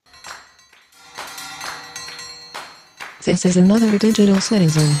This is another Digital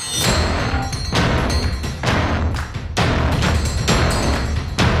Citizen.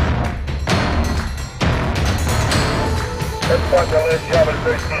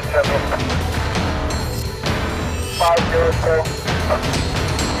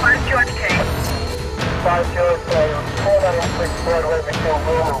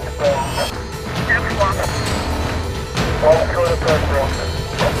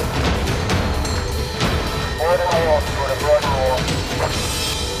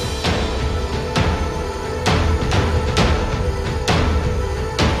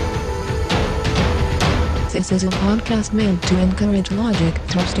 This is a podcast meant to encourage logic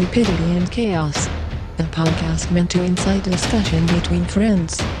through stupidity and chaos. A podcast meant to incite discussion between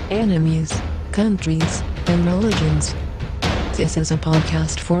friends, enemies, countries, and religions. This is a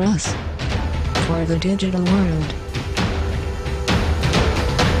podcast for us. For the digital world.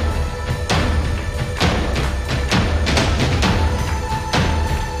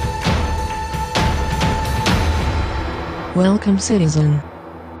 Welcome, citizen.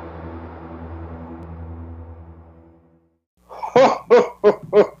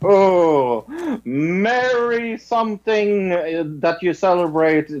 Merry something that you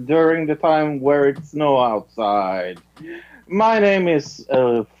celebrate during the time where it's snow outside. My name is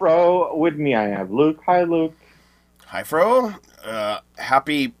Fro. With me I have Luke. Hi, Luke. Hi, Fro.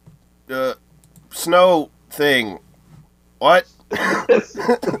 Happy snow thing. What?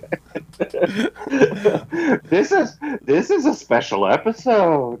 This is a special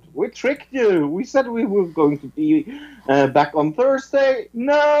episode. We tricked you. We said we were going to be back on Thursday.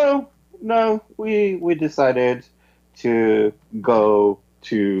 No, we decided to go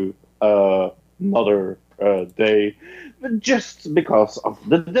to another day, just because of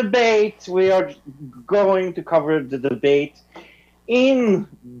the debate. We are going to cover the debate in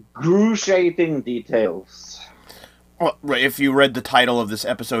excruciating details. Well, right, if you read the title of this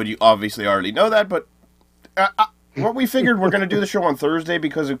episode, you obviously already know that, but what we figured, we're going to do the show on Thursday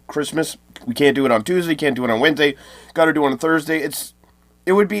because of Christmas. We can't do it on Tuesday, can't do it on Wednesday, got to do it on Thursday.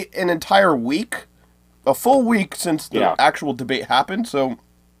 It would be an entire week, a full week since the actual debate happened, so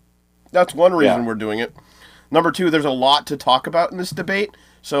that's one reason we're doing it. Number two, there's a lot to talk about in this debate,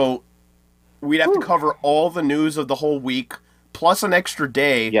 so we'd have to cover all the news of the whole week, plus an extra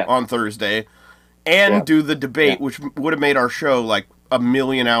day on Thursday, and do the debate, which would have made our show like a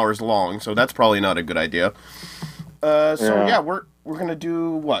million hours long, so that's probably not a good idea. We're going to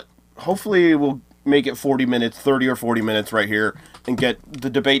do what? Hopefully we'll make it 40 minutes, 30 or 40 minutes right here, and get the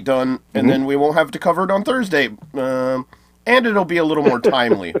debate done, and then we won't have to cover it on Thursday. And it'll be a little more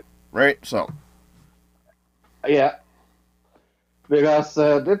timely, right? So. Yeah. Because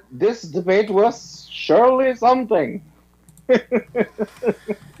this debate was surely something.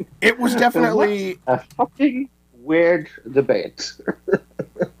 It was definitely a fucking weird debate.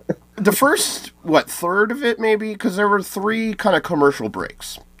 The first, third of it maybe? Because there were three kind of commercial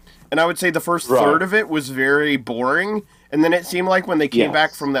breaks. And I would say the first third of it was very boring. And then it seemed like when they came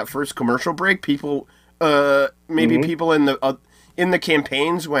back from that first commercial break, people, people in the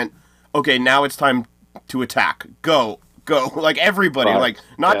campaigns went, okay, now it's time to attack. Go. Like everybody, like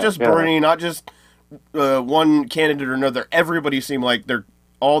not just Bernie, not just one candidate or another. Everybody seemed like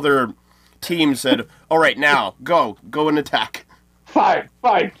all their teams said, all right, now, go and attack. Fight.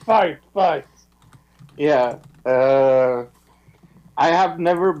 Yeah. I have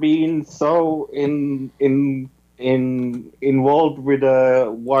never been so involved with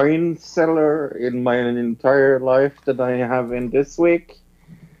a wine cellar in my entire life that I have in this week.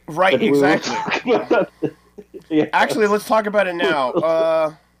 Right, exactly. Actually, let's talk about it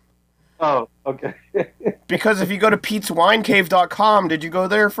now. Oh, okay. Because if you go to Pete'sWineCave.com, did you go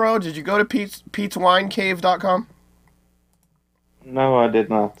there, Fro? Did you go to Pete'sWineCave.com? No, I did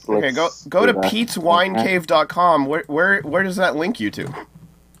not. Okay, go to Pete'sWineCave.com. Where does that link you to?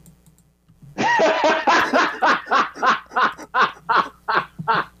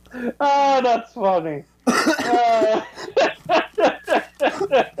 Oh, that's funny.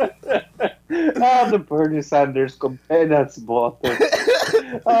 The Bernie Sanders campaign has bought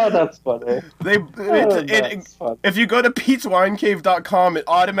it. Oh, that's funny. If you go to Pete'sWineCave.com, it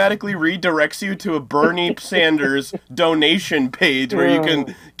automatically redirects you to a Bernie Sanders donation page where you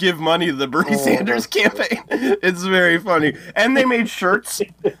can give money to the Bernie Sanders campaign. It's very funny. And they made shirts.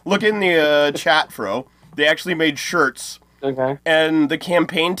 Look in the chat, Fro. They actually made shirts. Okay. And the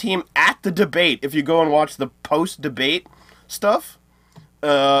campaign team at the debate, if you go and watch the post-debate stuff,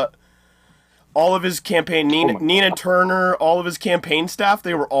 all of his campaign, Nina Turner, all of his campaign staff,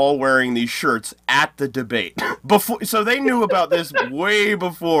 they were all wearing these shirts at the debate. So they knew about this way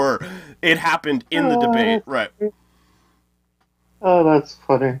before it happened in the debate. Right. Oh, that's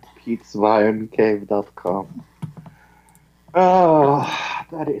funny. Pete'sVionCave.com. Oh,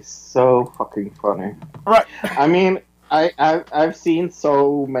 that is so fucking funny. Right. I mean, I've seen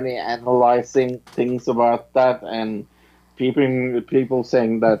so many analyzing things about that, and people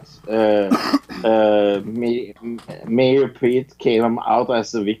saying that Mayor Pete came out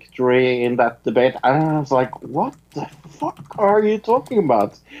as a victory in that debate, and I was like, what the fuck are you talking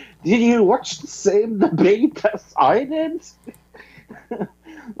about? Did you watch the same debate as I did?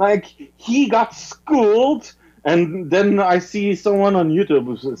 Like, he got schooled. And then I see someone on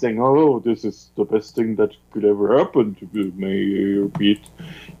YouTube saying, "Oh, this is the best thing that could ever happen to Mayor Pete.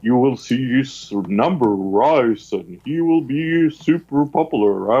 You will see his number rise, and he will be super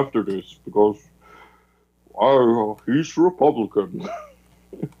popular after this because he's Republican."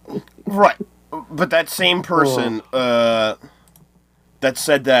 Right. But that same person that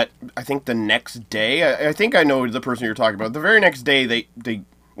said that, I think the next day, I think I know the person you're talking about. The very next day, they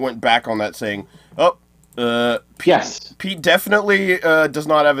went back on that saying, "Oh, Yes. Pete definitely does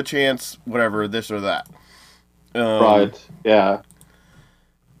not have a chance, whatever, this or that." Right, yeah.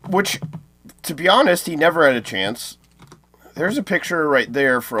 Which, to be honest, he never had a chance. There's a picture right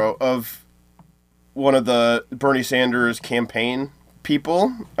there of one of the Bernie Sanders campaign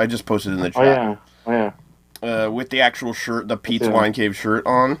people. I just posted in the chat. Oh, yeah. With the actual shirt, the Pete's Wine Cave shirt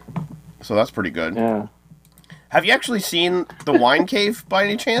on. So that's pretty good. Yeah. Have you actually seen the Wine Cave by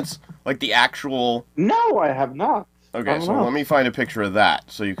any chance? Like the actual... No, I have not. Okay, so let me find a picture of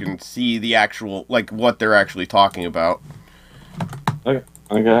that so you can see the actual, like, what they're actually talking about.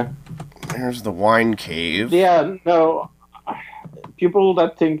 Okay. There's the Wine Cave. Yeah, no. People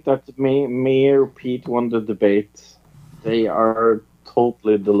that think that Mayor Pete won the debate, they are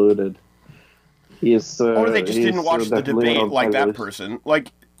totally deluded. Or they just didn't watch the debate like that person.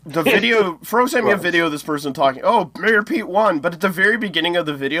 Like, the video, Fro sent me a video of this person talking, "Oh, Mayor Pete won," but at the very beginning of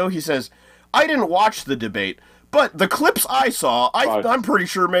the video, he says, "I didn't watch the debate, but the clips I saw, I'm pretty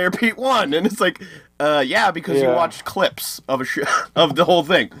sure Mayor Pete won." And it's like, yeah, because you watched clips of of the whole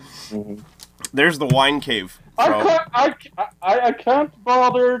thing. Mm-hmm. There's the Wine Cave. I can't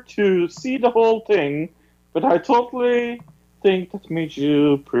bother to see the whole thing, but I totally think that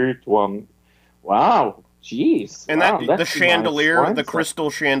Mayor Pete won. Wow. Jeez. And the chandelier, nice the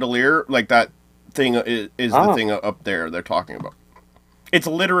crystal chandelier, like that thing is the thing up there they're talking about. It's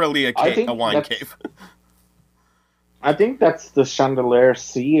literally a wine cave. I think that's the chandelier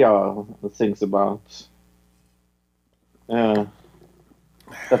Sia thinks about. Yeah.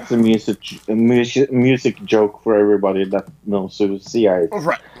 That's a music joke for everybody that knows who Sia is.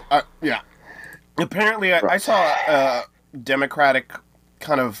 Right. Yeah. Apparently, I saw a Democratic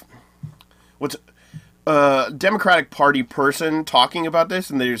kind of... Democratic Party person talking about this,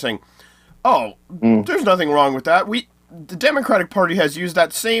 and they're saying, "Oh, there's nothing wrong with that. The Democratic Party has used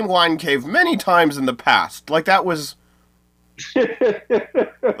that same wine cave many times in the past. Like that was,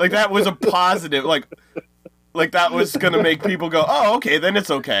 like that was a positive. Like that was gonna make people go, oh, okay, then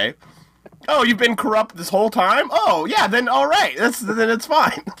it's okay. Oh, you've been corrupt this whole time. Oh, yeah, then all right. Then it's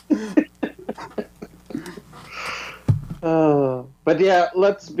fine." But yeah,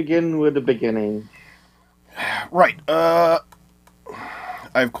 let's begin with the beginning. Right. I,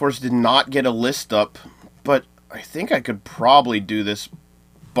 of course, did not get a list up, but I think I could probably do this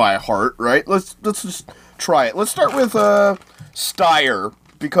by heart, right? Let's just try it. Let's start with Steyer,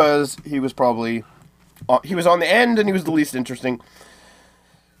 because he was probably... he was on the end, and he was the least interesting.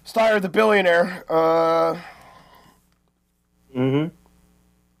 Steyer, the billionaire. The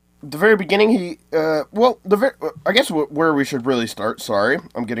very beginning, I guess where we should really start, sorry,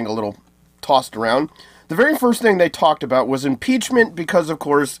 I'm getting a little tossed around. The very first thing they talked about was impeachment, because, of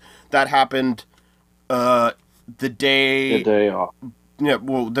course, that happened the day off. Yeah,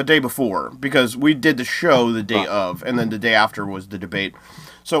 well, the day before, because we did the show the day of, and then the day after was the debate.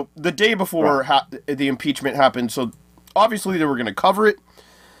 So the day before the impeachment happened, so obviously they were going to cover it.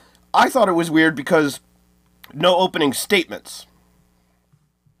 I thought it was weird because no opening statements.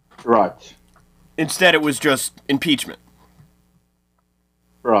 Right. Instead, it was just impeachment.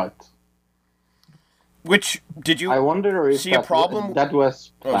 Right. Which, did you I wonder if see a problem? That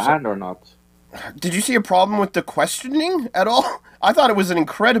was planned or not. Did you see a problem with the questioning at all? I thought it was an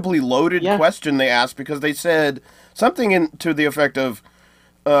incredibly loaded question they asked, because they said something to the effect of,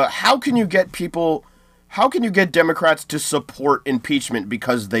 how can you get Democrats to support impeachment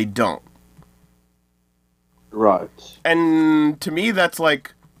because they don't? Right. And to me, that's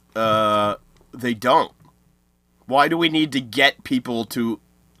like, they don't. Why do we need to get people to...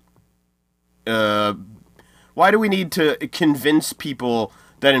 why do we need to convince people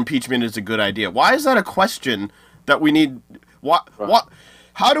that impeachment is a good idea? Why is that a question that we need. What?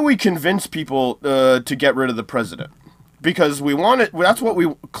 How do we convince people to get rid of the president? Because we want it. That's what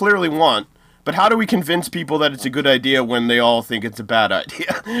we clearly want. But how do we convince people that it's a good idea when they all think it's a bad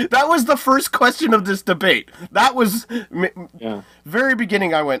idea? That was the first question of this debate. That was very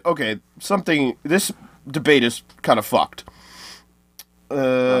beginning. I went, okay, this debate is kind of fucked.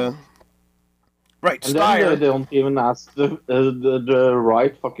 Right, and Steyer. then they don't even ask the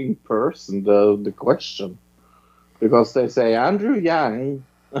right fucking person the question, because they say Andrew Yang,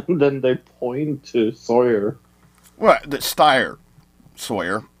 and then they point to Sawyer. What? Steyer.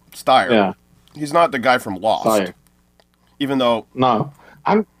 Sawyer. Steyer. Yeah. He's not the guy from Lost. Sawyer. Even though... No.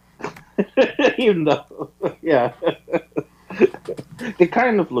 Even though... Yeah. They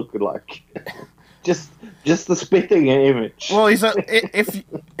kind of look alike. Just the spitting image. Well, he's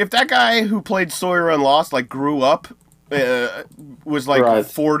if that guy who played Sawyer on Lost, like, grew up, was, like,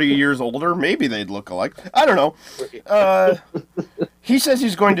 40 years older, maybe they'd look alike. I don't know. He says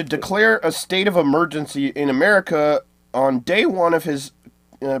he's going to declare a state of emergency in America on day one of his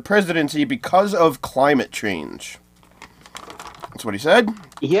presidency because of climate change. That's what he said.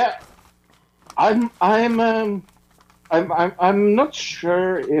 Yeah, I'm not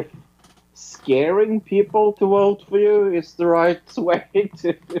sure if scaring people to vote for you is the right way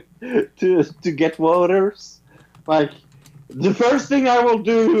to get voters. Like, the first thing I will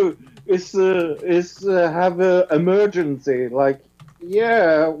do is have an emergency. Like,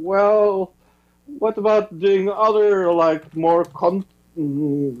 yeah, well, what about doing other, like, more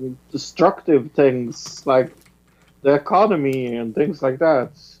destructive things, like the economy and things like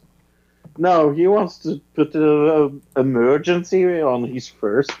that? No, he wants to put an emergency on his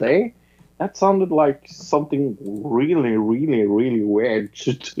first day. That sounded like something really, really, really weird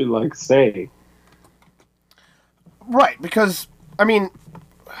to like say. Right, because I mean,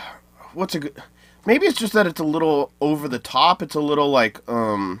 what's a good? Maybe it's just that it's a little over the top. It's a little like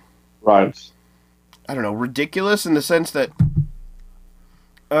Right. I don't know, ridiculous in the sense that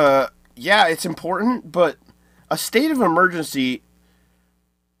yeah, it's important, but a state of emergency,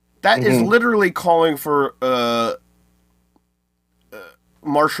 that is literally calling for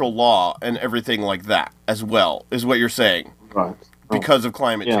martial law and everything like that as well, is what you're saying. Right. Because of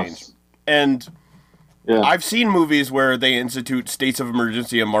climate change. And I've seen movies where they institute states of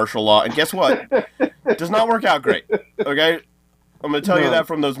emergency and martial law, and guess what? It does not work out great. Okay? I'm going to tell you that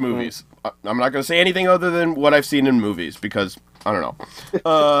from those movies. I'm not going to say anything other than what I've seen in movies, because, I don't know.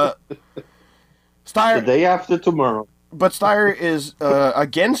 Steyer, the day after tomorrow. But Steyer is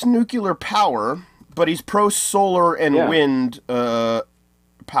against nuclear power, but he's pro-solar and wind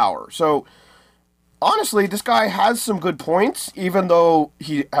power. So, honestly, this guy has some good points, even though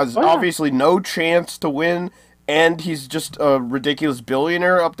he has obviously no chance to win, and he's just a ridiculous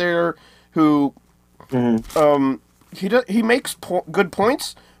billionaire up there who... He makes good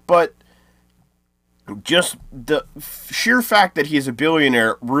points, but just the sheer fact that he is a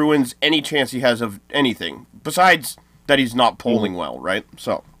billionaire ruins any chance he has of anything. Besides that, he's not polling well, right?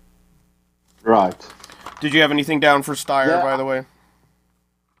 So, right. Did you have anything down for Steyer, by the way?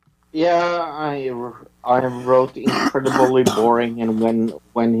 Yeah, I wrote incredibly boring, and when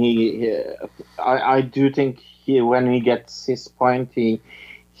I do think when he gets his point, he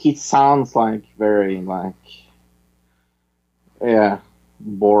sounds like very like. Yeah,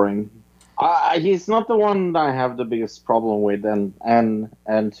 boring. He's not the one I have the biggest problem with, and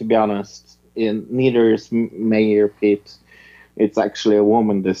to be honest, neither is Mayor Pete. It's actually a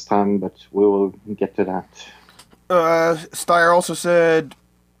woman this time, but we will get to that. Steyer also said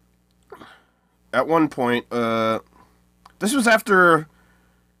at one point, this was after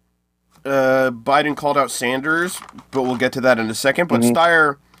Biden called out Sanders, but we'll get to that in a second. But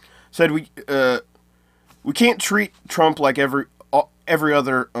Steyer said we can't treat Trump like every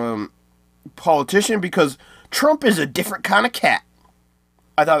other politician because Trump is a different kind of cat.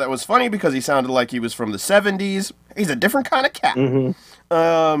 I thought that was funny because he sounded like he was from the 70s. He's a different kind of cat.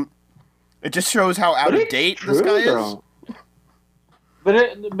 It just shows how out of date this guy is.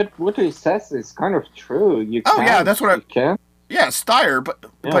 But what he says is kind of true. That's what I can. Yeah, Steyer,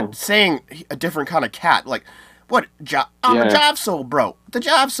 but saying a different kind of cat, like what? I'm a job soul bro. The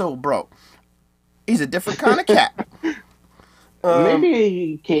job soul bro. He's a different kind of cat. Maybe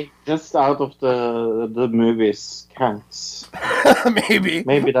he came just out of the movies Cats. Maybe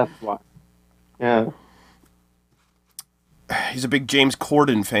that's why. Yeah. He's a big James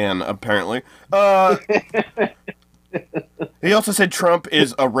Corden fan, apparently. He also said Trump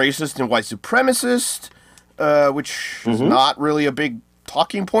is a racist and white supremacist, which is not really a big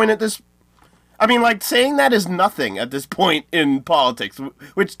talking point at this. I mean, like, saying that is nothing at this point in politics,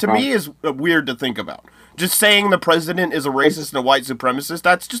 which to me is weird to think about. Just saying the president is a racist and a white supremacist,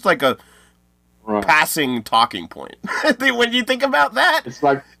 that's just like a passing talking point. When you think about that, it's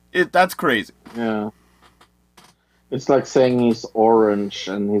like that's crazy. Yeah. It's like saying he's orange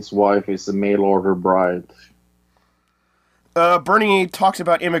and his wife is a mail order bride. Bernie talks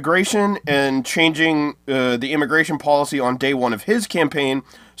about immigration and changing the immigration policy on day one of his campaign.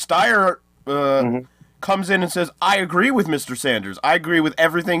 Steyer comes in and says, I agree with Mr. Sanders. I agree with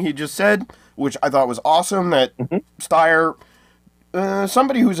everything he just said, which I thought was awesome, that Steyer,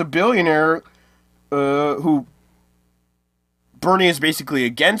 somebody who's a billionaire, who Bernie is basically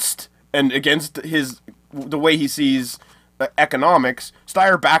against, and against the way he sees economics,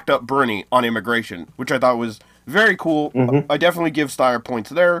 Steyer backed up Bernie on immigration, which I thought was very cool. I definitely give Steyer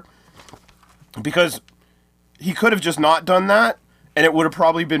points there, because he could have just not done that, and it would have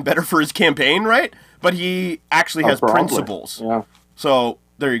probably been better for his campaign, right? But he actually has principles. Yeah. So,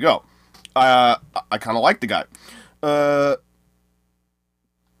 there you go. I kind of like the guy. I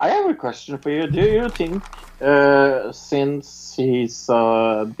have a question for you. Do you think, since he's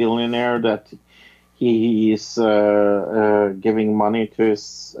a billionaire, that he is giving money to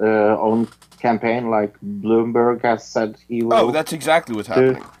his own campaign, like Bloomberg has said he will? Oh, that's exactly what's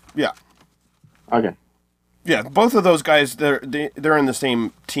happening. Yeah. Okay. Yeah, both of those guys, they're in the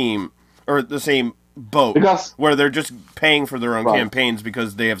same team, or the same boat, where they're just paying for their own campaigns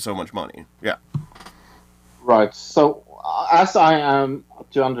because they have so much money. Yeah. Right. So, as I am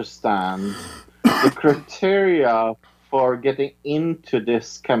to understand, the criteria for getting into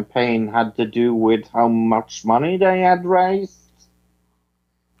this campaign had to do with how much money they had raised?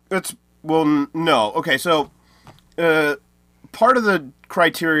 No. Okay, so part of the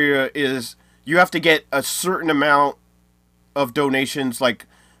criteria is you have to get a certain amount of donations, like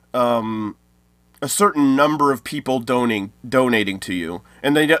a certain number of people donating to you.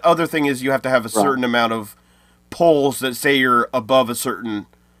 And the other thing is you have to have a certain amount of polls that say you're above a certain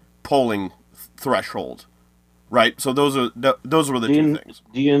polling threshold. Right? So those were the two things.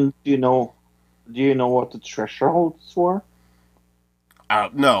 Do you know what the thresholds were?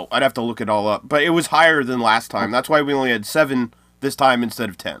 No, I'd have to look it all up. But it was higher than last time. That's why we only had 7 this time instead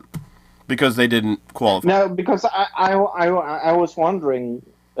of 10. Because they didn't qualify. No, because I was wondering,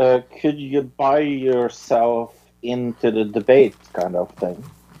 could you buy yourself into the debate kind of thing?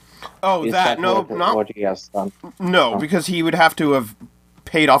 Oh, Is that no, not what he has done. No, because he would have to have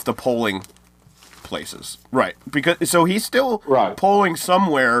paid off the polling places, right? Because so he's still polling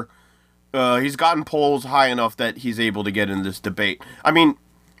somewhere. He's gotten polls high enough that he's able to get in this debate. I mean,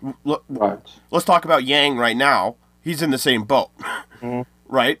 let's talk about Yang right now. He's in the same boat,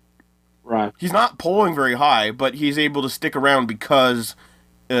 right? Right. He's not polling very high, but he's able to stick around because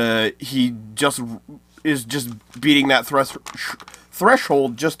he is just beating that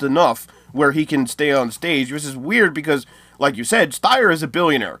threshold just enough where he can stay on stage, which is weird because, like you said, Steyer is a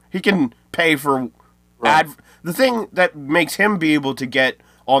billionaire. He can pay for the thing that makes him be able to get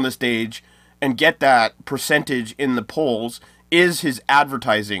on the stage and get that percentage in the polls is his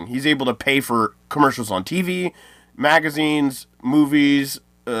advertising. He's able to pay for commercials on TV, magazines, movies,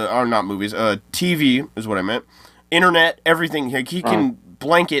 or not movies, TV is what I meant, internet, everything. Like, he can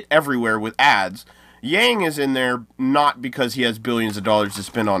blanket everywhere with ads. Yang is in there not because he has billions of dollars to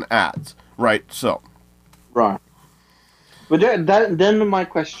spend on ads, right? So. Right. But then my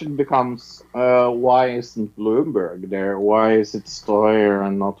question becomes, why isn't Bloomberg there? Why is it Steyer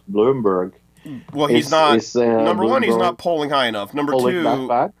and not Bloomberg? Well, he's not. Number one, he's not polling high enough. Number two,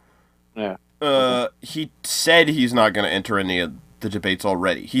 that bad? Yeah. He said he's not going to enter any of the debates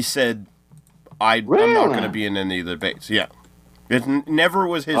already. He said, I'm not going to be in any of the debates. Yeah. It never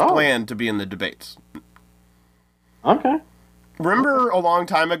was his plan to be in the debates. Okay. Remember a long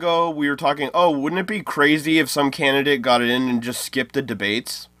time ago we were talking, wouldn't it be crazy if some candidate got in and just skipped the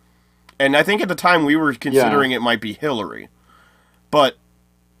debates? And I think at the time we were considering it might be Hillary. But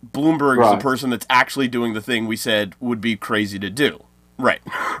Bloomberg is the person that's actually doing the thing we said would be crazy to do. Right.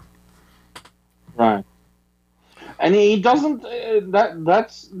 Right. And he doesn't,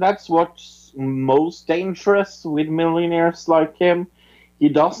 that's what's most dangerous with millionaires like him. He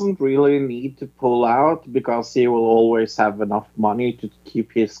doesn't really need to pull out because he will always have enough money to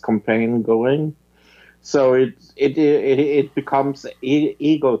keep his campaign going. So it becomes an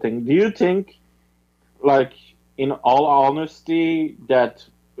ego thing. Do you think, like, in all honesty, that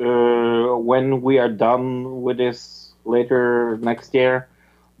when we are done with this later next year,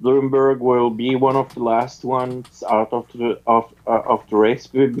 Bloomberg will be one of the last ones out of the race?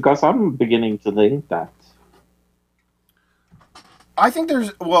 Because I'm beginning to think that. I think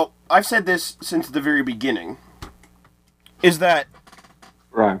well, I've said this since the very beginning, is that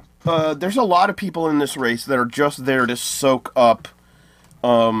Right. there's a lot of people in this race that are just there to soak up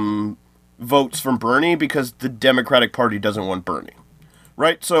votes from Bernie because the Democratic Party doesn't want Bernie.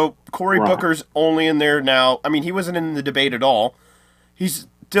 Right? So Cory Right. Booker's only in there now. I mean, he wasn't in the debate at all. He's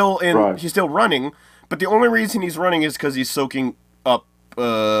still Right. he's still running, but the only reason he's running is because he's soaking up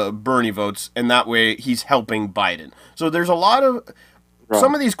Bernie votes, and that way he's helping Biden. So there's a lot of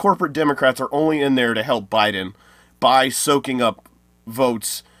some of these corporate Democrats are only in there to help Biden by soaking up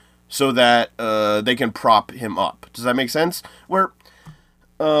votes so that they can prop him up. Does that make sense? Where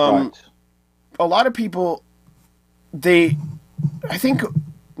Right. a lot of people, I think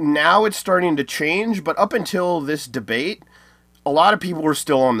now it's starting to change, but up until this debate, a lot of people were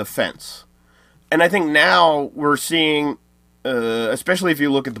still on the fence. And I think now we're seeing, especially if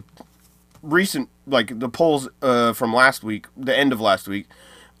you look at the recent, like the polls from last week, the end of last week,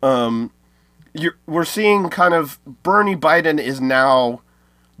 we're seeing kind of Bernie Biden is now,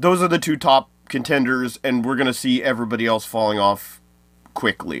 those are the two top contenders, and we're going to see everybody else falling off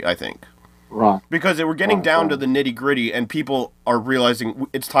quickly, I think. Right. Because we're getting Right, down right. to the nitty gritty, and people are realizing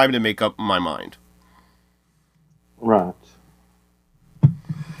it's time to make up my mind. Right.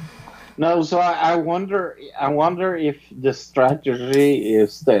 No, so I wonder. I wonder if the strategy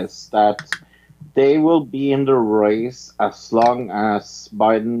is this, that they will be in the race as long as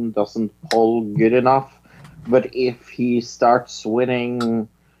Biden doesn't poll good enough. But if he starts winning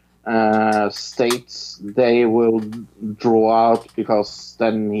states, they will draw out because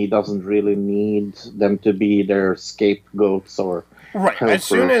then he doesn't really need them to be their scapegoats or Right. As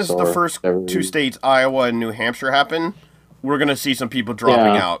soon as the or first whatever. two states, Iowa and New Hampshire, happen, we're going to see some people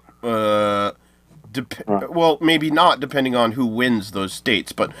dropping Yeah. out. Right. Well, maybe not, depending on who wins those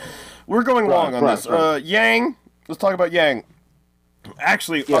states. But we're going long on right, this. right. Yang. Let's talk about Yang.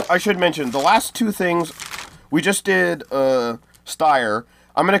 Actually, Yes. I should mention the last two things we just did. Steyer.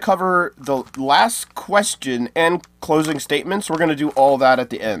 I'm going to cover the last question and closing statements. We're going to do all that at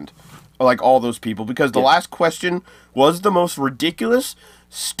the end, like all those people, because the last question was the most ridiculous,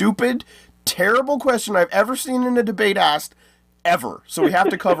 stupid, terrible question I've ever seen in a debate asked ever. So we have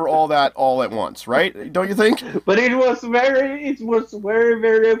to cover all that all at once, right? Don't you think? But it was very,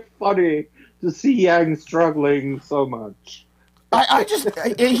 very funny to see Yang struggling so much.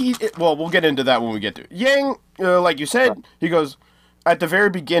 Well, we'll get into that when we get to it. Yang, like you said, he goes, at the very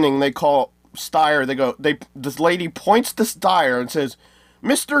beginning, they call Steyer, this lady points to Steyer and says,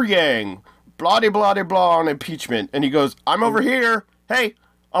 Mr. Yang, blah, de blah, de blah on impeachment. And he goes, I'm over here. Hey,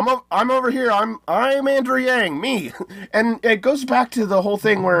 I'm over here. I'm Andrew Yang, me. And it goes back to the whole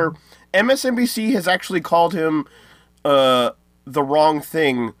thing where MSNBC has actually called him the wrong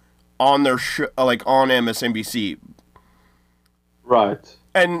thing on their like on MSNBC. Right.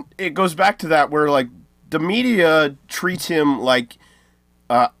 And it goes back to that where like the media treats him like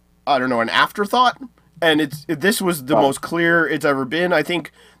I don't know, an afterthought, and this was the most clear it's ever been. I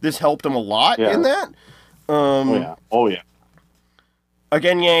think this helped him a lot in that. Oh yeah.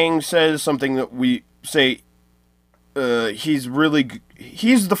 Again, Yang says something that we say. He's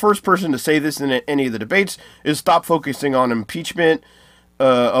the first person to say this in any of the debates, is stop focusing on impeachment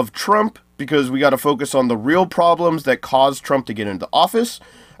of Trump, because we got to focus on the real problems that caused Trump to get into office.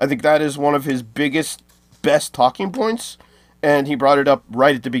 I think that is one of his best talking points, and he brought it up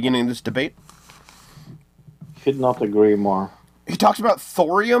right at the beginning of this debate. Could not agree more. He talks about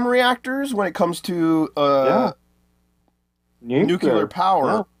thorium reactors when it comes to nuclear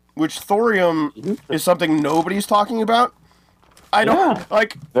power, which thorium is something nobody's talking about. I don't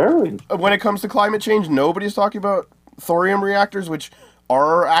like very. When it comes to climate change, nobody's talking about thorium reactors, which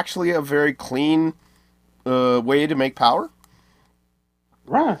are actually a very clean way to make power.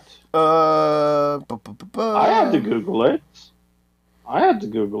 Right. I had to Google it.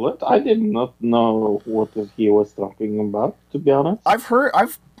 I did not know what he was talking about, to be honest.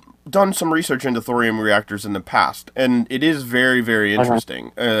 I've done some research into thorium reactors in the past, and it is very, very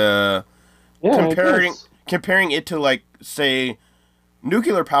interesting. Comparing it to, like, say,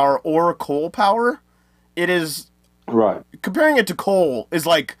 nuclear power or coal power, it is... Right. Comparing it to coal is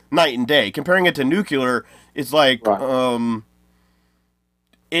like night and day. Comparing it to nuclear is like...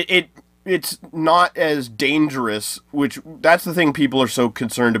 It's not as dangerous, which that's the thing people are so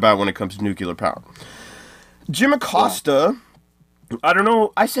concerned about when it comes to nuclear power. Jim Acosta, I don't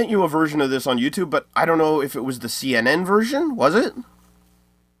know, I sent you a version of this on YouTube, but I don't know if it was the CNN version, was it?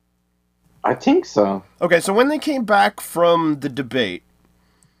 I think so. Okay, so when they came back from the debate,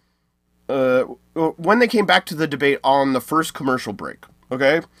 when they came back to the debate on the first commercial break,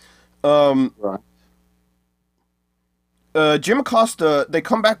 okay? Right. Jim Acosta, they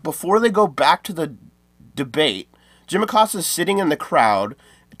come back before they go back to the debate. Jim Acosta's sitting in the crowd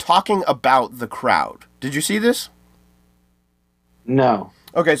talking about the crowd. Did you see this? No.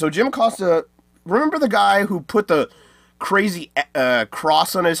 Okay, so Jim Acosta, remember the guy who put the crazy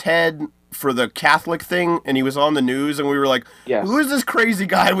cross on his head for the Catholic thing, and he was on the news, and we were like, Yes. who is this crazy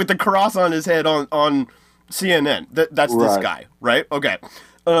guy with the cross on his head on CNN? That's this Right. guy, right? Okay.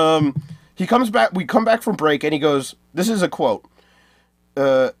 He comes back, we come back from break, and he goes, this is a quote.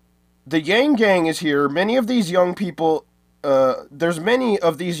 The Yang Gang is here. Many of these young people, there's many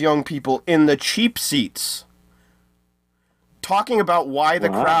of these young people in the cheap seats. Talking about why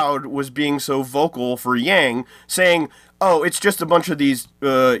the Wow. crowd was being so vocal for Yang, saying, "Oh, it's just a bunch of these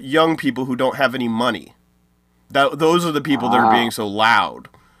young people who don't have any money. Those are the people that are Wow. being so loud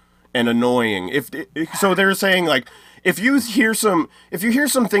and annoying." So they're saying like, if you hear some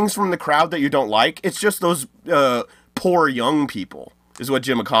things from the crowd that you don't like, it's just those poor young people, is what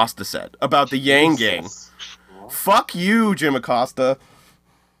Jim Acosta said about the Yang Gang. Jesus. Fuck you, Jim Acosta.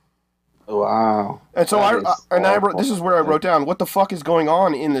 Wow. And so That is I wrote, awful. this is where I wrote down, what the fuck is going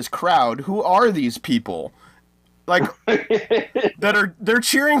on in this crowd? Who are these people? Like, they're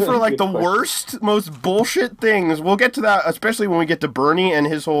cheering for like the Good question. worst, most bullshit things. We'll get to that, especially when we get to Bernie and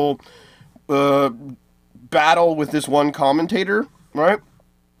his whole battle with this one commentator, right?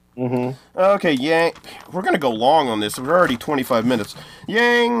 Mm-hmm. Okay, Yang. We're gonna go long on this. We're already 25 minutes.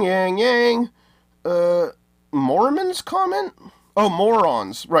 Yang. Mormons comment? Oh,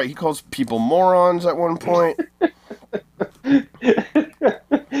 morons. Right, he calls people morons at one point. He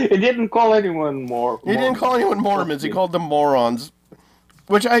didn't call anyone more. He didn't call anyone Mormons. He called them morons.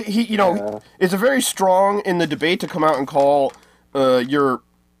 Which it's a very strong in the debate to come out and call your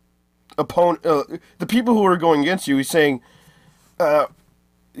opponent, the people who are going against you. He's saying,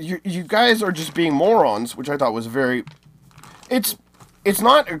 you guys are just being morons, which I thought was very. It's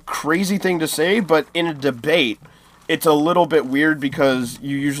not a crazy thing to say, but in a debate, it's a little bit weird because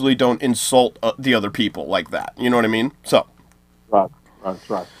you usually don't insult the other people like that. You know what I mean? So, Right.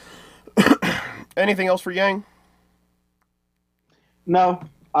 anything else for Yang? No,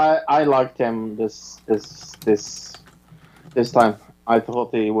 I liked him this time. I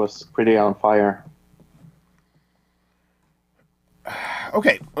thought he was pretty on fire.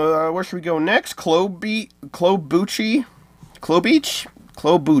 Okay, where should we go next? Klobuchar?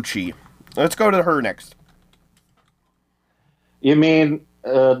 Let's go to her next. You mean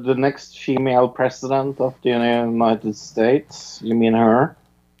the next female president of the United States? You mean her?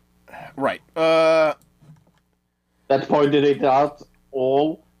 Right. That pointed it out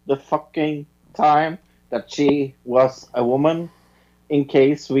all the fucking time that she was a woman, in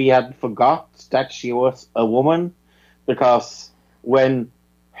case we had forgot that she was a woman, because when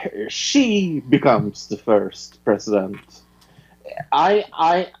she becomes the first president, I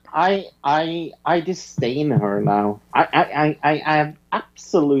disdain her now. I have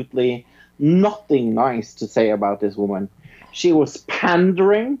absolutely nothing nice to say about this woman. She was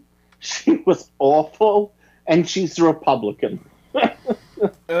pandering, she was awful, and she's a Republican.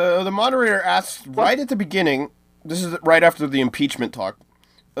 The moderator asks right at the beginning, this is right after the impeachment talk,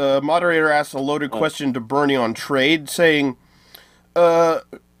 moderator asks a loaded question to Bernie on trade, saying,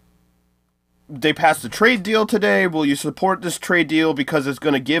 they passed a trade deal today. Will you support this trade deal because it's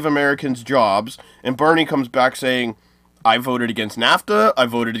going to give Americans jobs? And Bernie comes back saying, I voted against NAFTA. I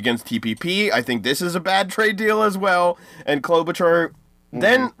voted against TPP. I think this is a bad trade deal as well. And Klobuchar,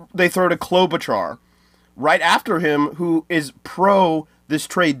 then they throw to Klobuchar right after him, who is pro this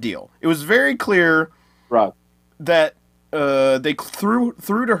trade deal. It was very clear Right. that they threw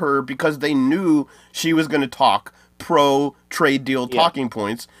to her because they knew she was going to talk pro trade deal talking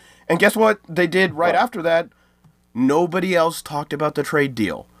points. And guess what they did right after that? Nobody else talked about the trade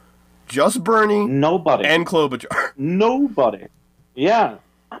deal. Just Bernie Nobody. and Klobuchar. Nobody. Yeah,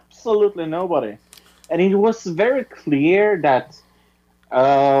 absolutely nobody. And it was very clear that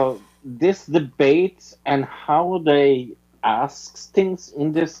this debate and how they asked things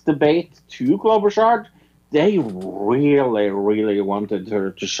in this debate to Klobuchar, they really, really wanted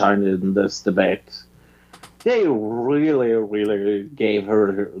her to shine in this debate. They really, really gave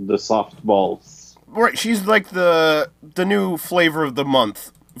her the softballs. Right, she's like the new flavor of the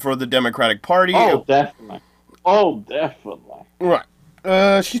month for the Democratic Party. Oh, definitely. Oh, definitely. Right.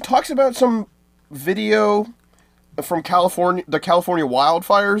 She talks about some video from California, the California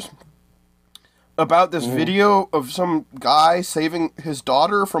wildfires, about this video of some guy saving his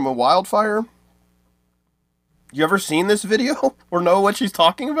daughter from a wildfire. You ever seen this video or know what she's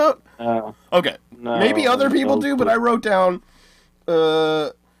talking about? Okay. No, Maybe other people do, but I wrote down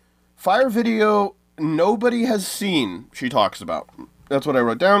fire video nobody has seen, she talks about. That's what I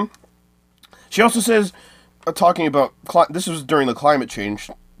wrote down. She also says, talking about, this was during the climate change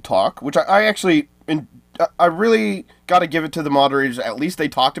talk, which I actually, I really got to give it to the moderators. At least they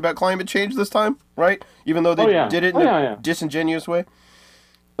talked about climate change this time, right? Even though they did it in a disingenuous way.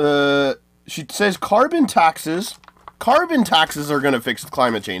 She says carbon taxes are going to fix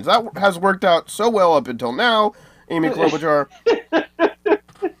climate change. That has worked out so well up until now. Amy Klobuchar.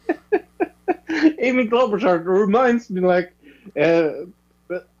 Amy Klobuchar reminds me, like,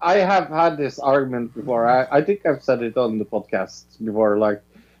 I have had this argument before. I think I've said it on the podcast before. Like,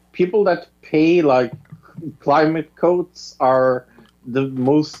 people that pay, like, climate codes are the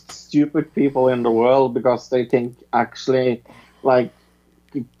most stupid people in the world because they think actually, like,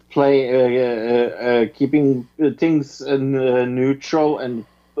 keeping things neutral and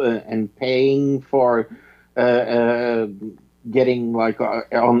paying for getting like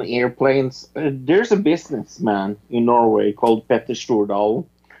on airplanes. There's a businessman in Norway called Petter Stordalen,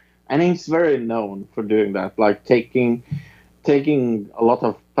 and he's very known for doing that, like taking a lot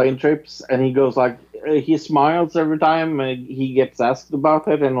of plane trips. And he goes like, he smiles every time he gets asked about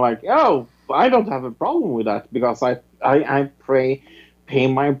it, and like, oh, I don't have a problem with that because I pay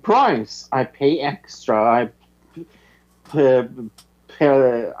my price. I pay extra. I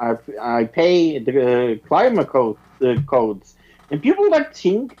pay the climate codes. And people that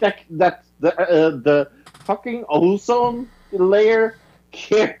think that the fucking ozone layer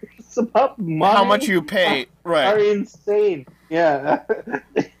cares about money, how much you pay, right, are insane. Yeah.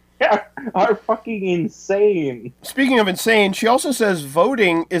 Are fucking insane. Speaking of insane, she also says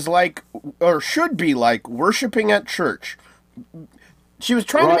voting is like, or should be like, worshiping at church. She was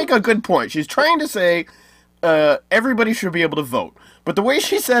trying to make a good point. She's trying to say everybody should be able to vote. But the way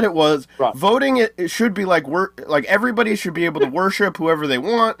she said it was, voting it should be like everybody should be able to worship whoever they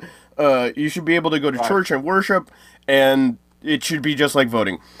want. You should be able to go to church and worship, and it should be just like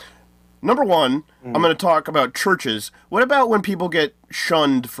voting. Number one, I'm going to talk about churches. What about when people get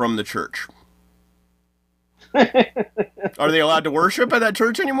shunned from the church? Are they allowed to worship at that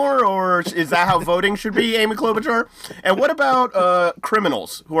church anymore, or is that how voting should be, Amy Klobuchar? And what about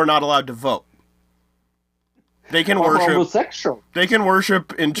criminals who are not allowed to vote? They can worship. Homosexual. They can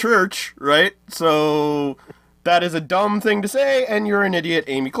worship in church, right? So that is a dumb thing to say, and you're an idiot,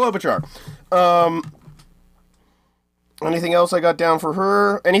 Amy Klobuchar. Anything else I got down for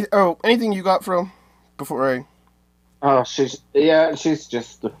her? Anything you got from before I? Oh, she's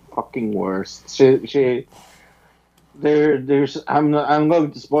just the fucking worst. I'm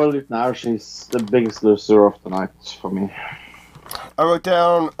going to spoil it now. She's the biggest loser of the night for me. I wrote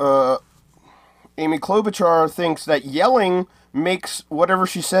down, Amy Klobuchar thinks that yelling makes whatever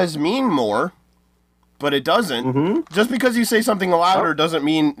she says mean more, but it doesn't. Mm-hmm. Just because you say something louder doesn't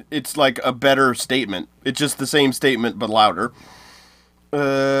mean it's like a better statement. It's just the same statement, but louder.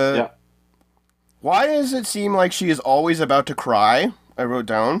 Yeah. Why does it seem like she is always about to cry? I wrote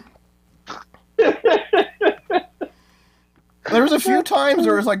down. There was a few times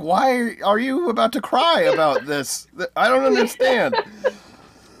where it was like, why are you about to cry about this? I don't understand.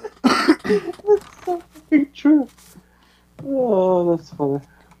 That's so fucking true. Oh, that's funny.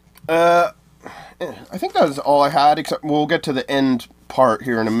 I think that was all I had, except we'll get to the end part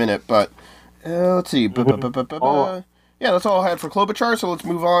here in a minute, but let's see. Yeah, that's all I had for Klobuchar, so let's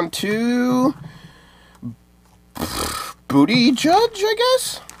move on to Booty Judge, I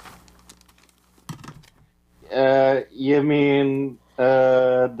guess? You mean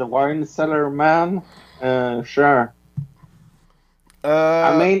the wine cellar man? Sure.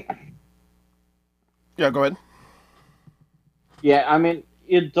 I mean... Yeah, go ahead. Yeah, I mean,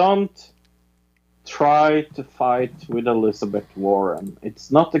 you don't try to fight with Elizabeth Warren.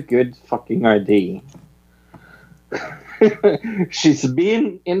 It's not a good fucking idea. She's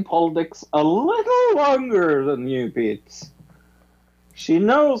been in politics a little longer than you, Pete. She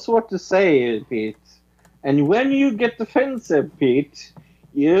knows what to say, Pete. And when you get defensive, Pete,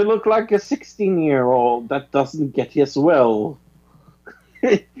 you look like a 16-year-old that doesn't get his well.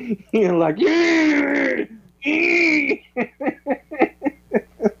 You're like,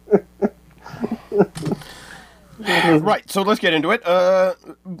 Right, so let's get into it.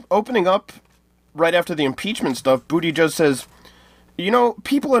 Opening up right after the impeachment stuff, Buttigieg says,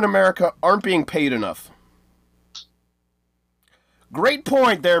 people in America aren't being paid enough. Great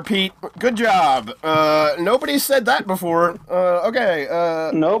point there, Pete. Good job. Nobody said that before. Okay.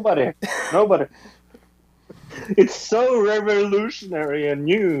 Nobody. It's so revolutionary and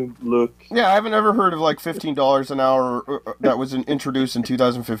new, look. Yeah, I haven't ever heard of like $15 an hour that was introduced in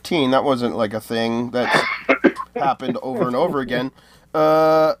 2015. That wasn't like a thing that happened over and over again.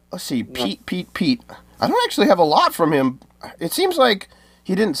 Let's see, Pete. I don't actually have a lot from him. It seems like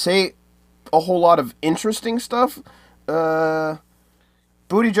he didn't say a whole lot of interesting stuff.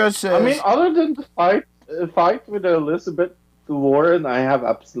 Booty Judge says... I mean, other than the fight with Elizabeth Warren, I have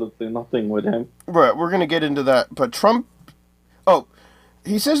absolutely nothing with him. Right, we're going to get into that. But Trump... Oh,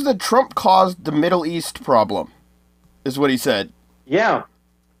 he says that Trump caused the Middle East problem, is what he said. Yeah.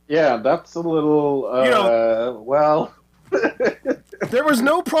 Yeah, that's a little... well... There was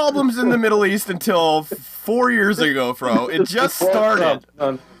no problems in the Middle East until 4 years ago, Fro. It just started.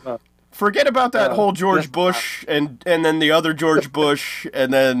 No. Forget about that whole George Bush and then the other George Bush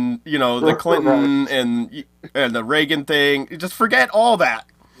and then, the Clinton and the Reagan thing. Just forget all that.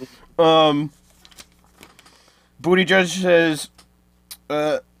 Booty Judge says,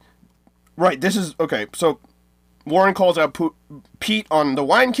 right, this is, okay, so Warren calls out Pete on the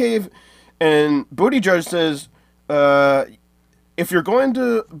wine cave, and Booty Judge says, if you're going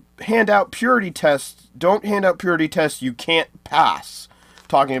to hand out purity tests, don't hand out purity tests you can't pass.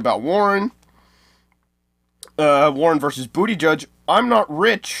 Talking about Warren. Warren versus Booty Judge. I'm not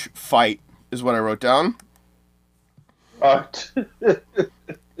rich fight is what I wrote down. I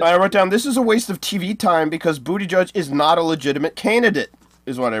wrote down, this is a waste of TV time because Booty Judge is not a legitimate candidate,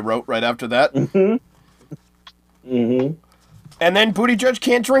 is what I wrote right after that. And then Booty Judge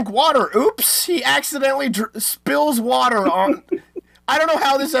can't drink water. Oops, he accidentally spills water on... I don't know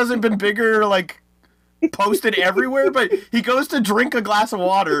how this hasn't been bigger, posted everywhere, but he goes to drink a glass of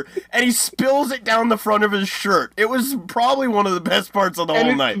water, and he spills it down the front of his shirt. It was probably one of the best parts of the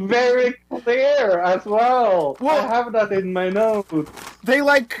whole night. And it's very clear as well. I have that in my notes. They,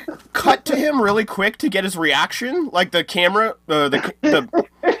 cut to him really quick to get his reaction. The camera,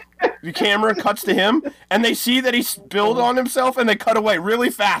 the camera cuts to him, and they see that he spilled on himself, and they cut away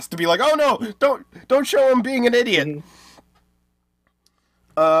really fast to be like, "Oh no, don't show him being an idiot."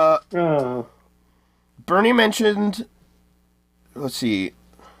 Bernie mentioned. Let's see.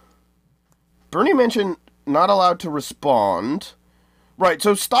 Bernie mentioned not allowed to respond. Right.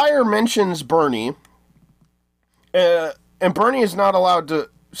 So Steyer mentions Bernie, and Bernie is not allowed to.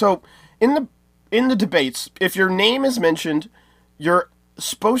 So in the debates, if your name is mentioned, you're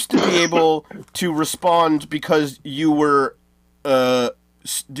supposed to be able to respond because you were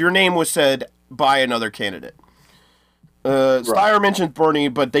your name was said by another candidate. Steyer mentions Bernie,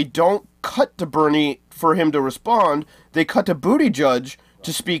 but they don't cut to Bernie for him to respond. They cut to Booty Judge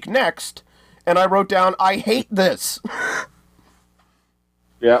to speak next, and I wrote down, I hate this.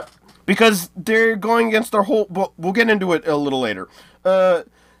 Yeah. Because they're going against their whole... We'll get into it a little later.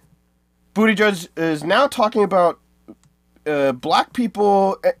 Booty Judge is now talking about black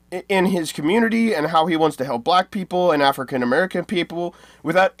people in his community and how he wants to help black people and African American people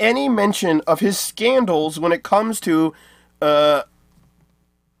without any mention of his scandals when it comes to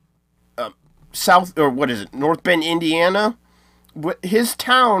North Bend, Indiana. His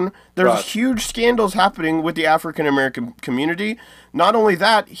town, there's huge scandals happening with the African American community. Not only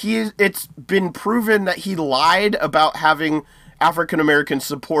that, it's been proven that he lied about having African American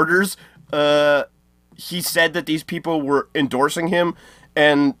supporters. He said that these people were endorsing him,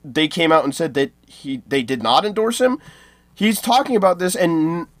 and they came out and said that they did not endorse him. He's talking about this,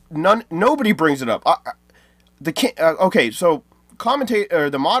 and nobody brings it up. Okay, so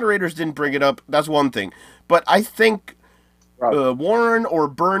the moderators didn't bring it up. That's one thing, but I think Warren or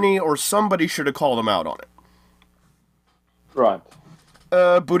Bernie or somebody should have called him out on it. Right.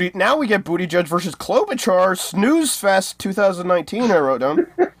 Now we get Booty Judge versus Klobuchar, Snooze Fest 2019. I wrote down.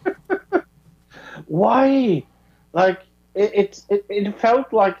 Why? It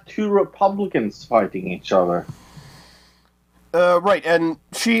felt like two Republicans fighting each other. Right, and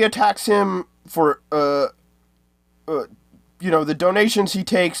she attacks him for the donations he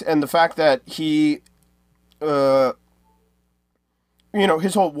takes and the fact that he his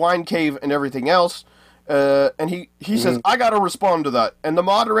whole wine cave and everything else. And he says, I gotta respond to that. And the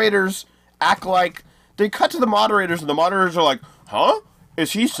moderators act like... They cut to the moderators, and the moderators are like, huh?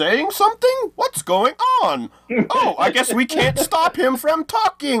 Is he saying something? What's going on? Oh, I guess we can't stop him from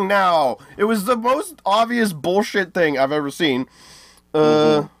talking now. It was the most obvious bullshit thing I've ever seen.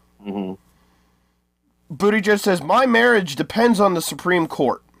 Booty Judge says, my marriage depends on the Supreme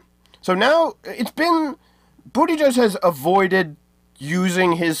Court. So now, Booty Judge has avoided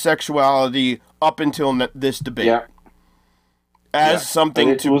using his sexuality up until this debate. As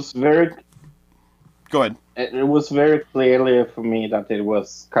something to... was very... Go ahead. It was very clearly for me that it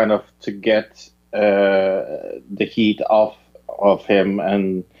was kind of to get the heat off of him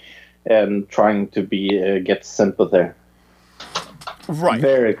and trying to get sympathy. Right.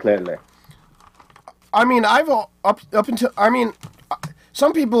 Very clearly. I mean, I've up until... I mean,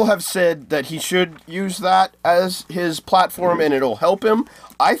 some people have said that he should use that as his platform and it'll help him.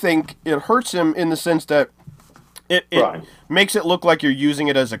 I think it hurts him in the sense that it makes it look like you're using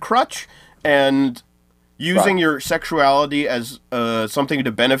it as a crutch and using your sexuality as something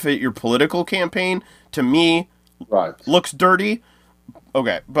to benefit your political campaign, to me, looks dirty.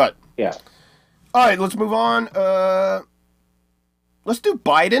 Okay, but... Yeah. All right, let's move on. Let's do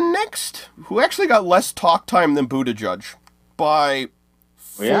Biden next, who actually got less talk time than Buttigieg by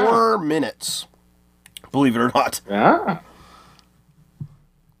 4 minutes. Believe it or not. Yeah.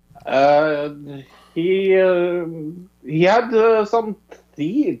 He had some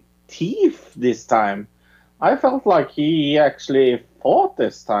teeth this time. I felt like he actually fought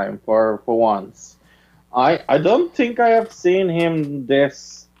this time for once. I don't think I have seen him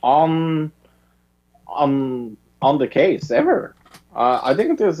this on the case ever. I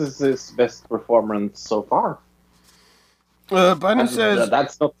think this is his best performance so far. Biden says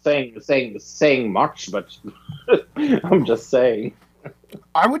that's not saying much, but I'm just saying.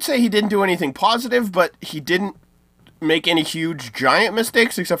 I would say he didn't do anything positive, but he didn't make any huge giant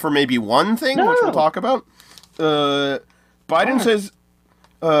mistakes except for maybe one thing, which we'll talk about. Biden says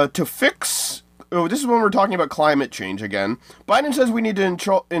to fix. Oh, this is when we're talking about climate change again. Biden says we need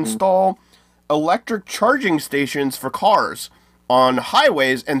to install electric charging stations for cars on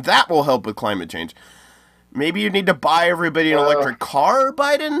highways, and that will help with climate change. Maybe you need to buy everybody an electric car,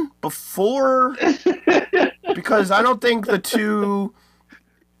 Biden, before... because I don't think the two...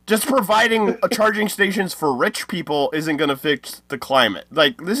 Just providing charging stations for rich people isn't going to fix the climate.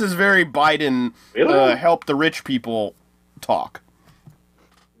 Like, this is very Biden help the rich people talk.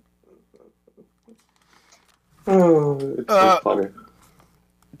 Oh, it's so funny.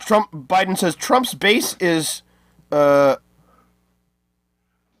 Biden says Trump's base is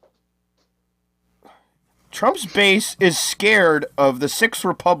scared of the six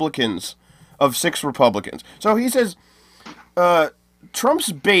Republicans. So he says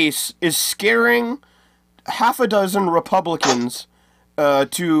Trump's base is scaring half a dozen Republicans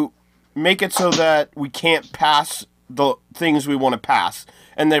to make it so that we can't pass the things we want to pass.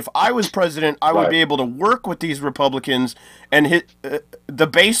 And that if I was president, I would be able to work with these Republicans, and the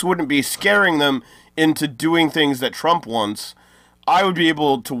base wouldn't be scaring them into doing things that Trump wants. I would be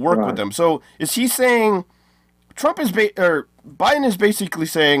able to work with them. So is he saying Biden is basically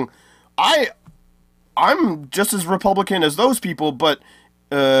saying, I'm just as Republican as those people, but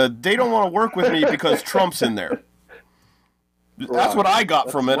they don't want to work with me because Trump's in there. That's what I got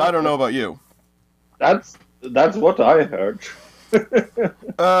from it. I don't know about you. That's what I heard.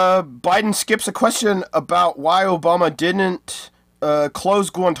 Biden skips a question about why Obama didn't close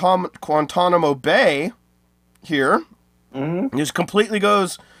Guantanamo Bay here. Mm-hmm. He just completely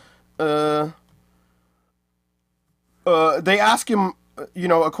goes... they ask him,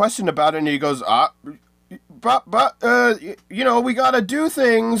 a question about it, and he goes, but we gotta do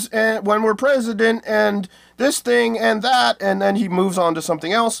things when we're president, and this thing and that, and then he moves on to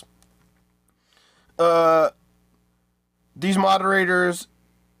something else. These moderators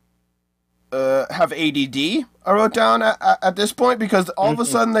have ADD, I wrote down at this point, because all of a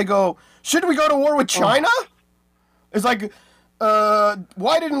sudden they go, should we go to war with China? It's like,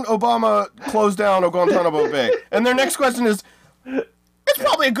 why didn't Obama close down Guantanamo Bay? And their next question is, it's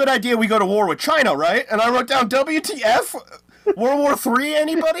probably a good idea we go to war with China, right? And I wrote down, WTF? World War III,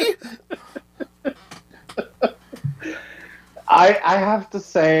 anybody? I have to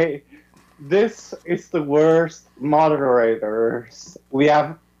say, this is the worst moderators we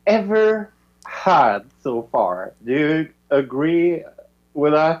have ever had so far. Do you agree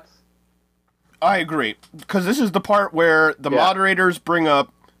with that? I agree. Because this is the part where the moderators bring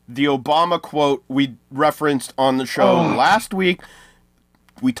up the Obama quote we referenced on the show last week.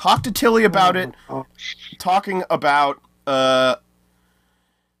 We talked to Tilly about it, talking about that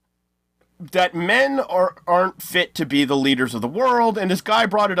men aren't fit to be the leaders of the world, and this guy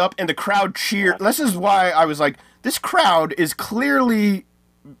brought it up, and the crowd cheered. This is why I was like, this crowd is clearly,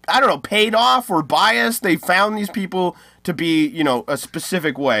 I don't know, paid off or biased. They found these people to be, a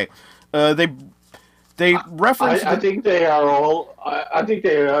specific way. They reference. I think they are all. I think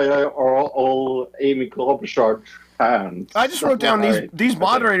they are all Amy Klobuchar fans. I just wrote down these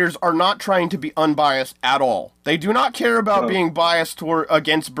moderators are not trying to be unbiased at all. They do not care about being biased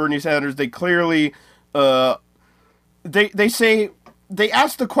against Bernie Sanders. They clearly, they say they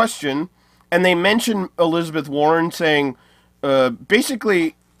ask the question, and they mention Elizabeth Warren saying,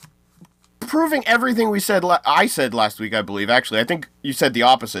 basically, proving everything we said. I said last week, I believe. Actually, I think you said the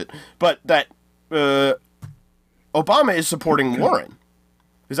opposite, but that. Obama is supporting Warren.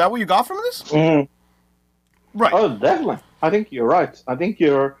 Is that what you got from this? Mm-hmm. Right. Oh, definitely. I think you're right. I think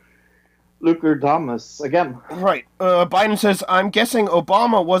you're Luker-Damus again. Right. Biden says, I'm guessing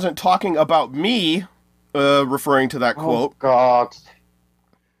Obama wasn't talking about me, referring to that quote. Oh, God.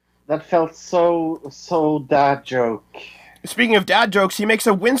 That felt so dad joke. Speaking of dad jokes, he makes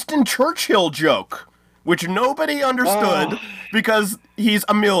a Winston Churchill joke, which nobody understood because he's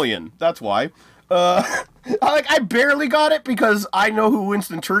a million. That's why. I barely got it because I know who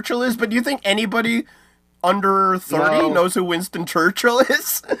Winston Churchill is, but do you think anybody under 30 knows who Winston Churchill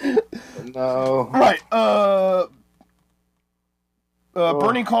is? No. Right.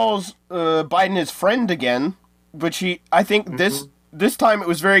 Bernie calls Biden his friend again, which I think this time it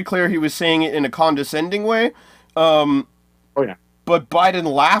was very clear he was saying it in a condescending way. Oh, yeah. But Biden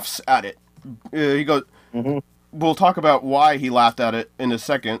laughs at it. He goes, we'll talk about why he laughed at it in a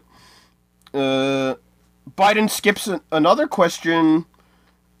second. Biden skips another question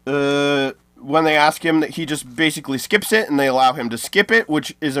when they ask him, that he just basically skips it, and they allow him to skip it,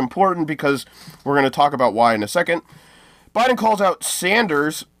 which is important because we're going to talk about why in a second. Biden calls out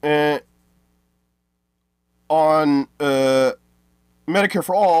Sanders on Medicare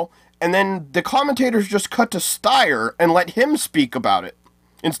for All, and then the commentators just cut to Steyer and let him speak about it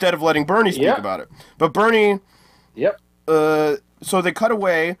instead of letting Bernie speak about it. But Bernie... Yep. So they cut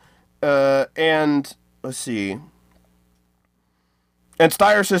away, and let's see. And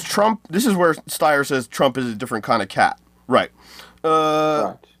Steyer says Trump... This is where Steyer says Trump is a different kind of cat. Right.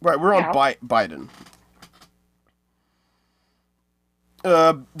 Right, we're on Biden.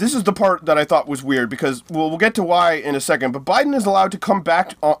 This is the part that I thought was weird, because we'll get to why in a second, but Biden is allowed to come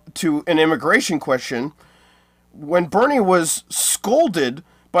back to an immigration question when Bernie was scolded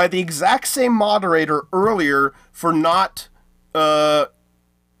by the exact same moderator earlier for not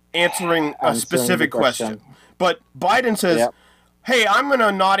answering a specific question. But Biden says, hey, I'm going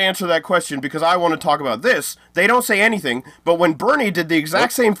to not answer that question because I want to talk about this. They don't say anything, but when Bernie did the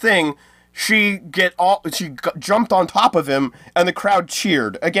exact same thing, she jumped on top of him, and the crowd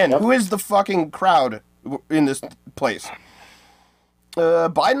cheered. Again, who is the fucking crowd in this place?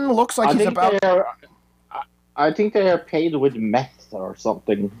 Biden looks like he's about... I think they are paid with meth or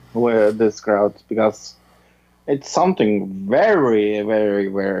something, with this crowd, because it's something very, very,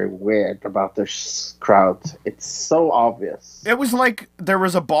 very weird about this crowd. It's so obvious. It was like there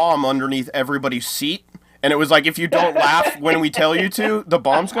was a bomb underneath everybody's seat, and it was like, if you don't laugh when we tell you to, the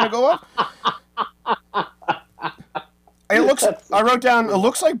bomb's going to go off. I wrote down, it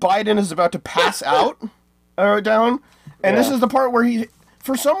looks like Biden is about to pass out. I wrote down. And this is the part where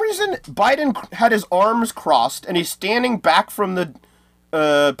for some reason, Biden had his arms crossed, and he's standing back from the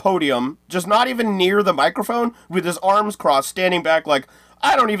podium, just not even near the microphone, with his arms crossed, standing back like,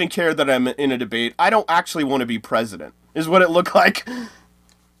 I don't even care that I'm in a debate. I don't actually want to be president, is what it looked like.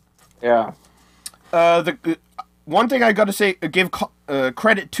 Yeah. The one thing I got to say, give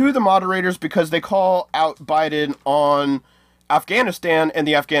credit to the moderators, because they call out Biden on Afghanistan and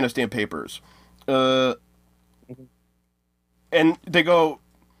the Afghanistan papers. And they go,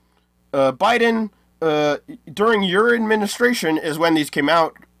 Biden, during your administration is when these came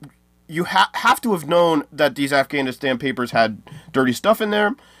out. You have to have known that these Afghanistan papers had dirty stuff in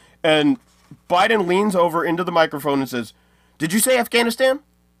there. And Biden leans over into the microphone and says, did you say Afghanistan?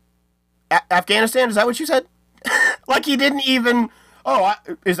 Afghanistan? Is that what you said? Like he didn't even...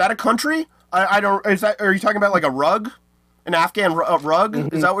 is that a country? I don't... Are you talking about like a rug? An Afghan rug?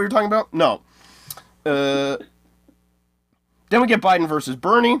 Mm-hmm. Is that what you're talking about? No. Then we get Biden versus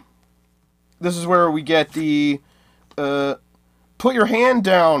Bernie. This is where we get the... put your hand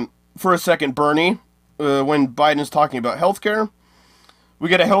down for a second, Bernie, when Biden's talking about healthcare. We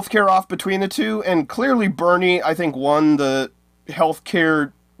get a healthcare off between the two, and clearly Bernie, I think, won the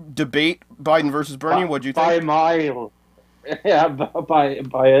healthcare debate, Biden versus Bernie. What'd you think? By a mile. Yeah,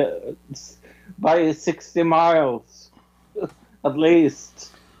 by 60 miles, at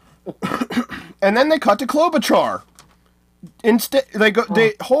least. And then they cut to Klobuchar. Instead,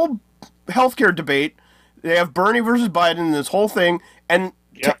 they whole healthcare debate. They have Bernie versus Biden in this whole thing, and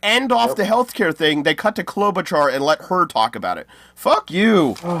to end off the healthcare thing, they cut to Klobuchar and let her talk about it. Fuck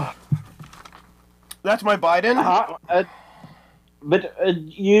you. That's my Biden. But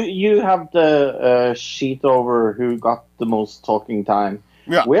you have the sheet over who got the most talking time.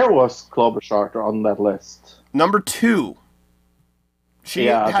 Yeah. Where was Klobuchar on that list? Number 2. She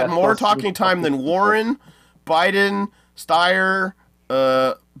had more talking time than Warren, Biden, Steyer,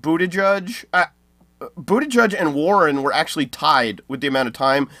 Buttigieg. Buttigieg and Warren were actually tied with the amount of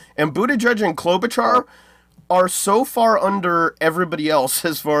time, and Buttigieg and Klobuchar are so far under everybody else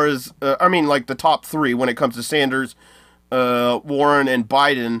as far as, like the top 3 when it comes to Sanders, Warren, and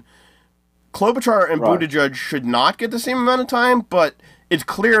Biden. Klobuchar and Right. Buttigieg should not get the same amount of time, but it's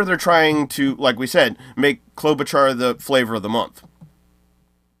clear they're trying to, like we said, make Klobuchar the flavor of the month.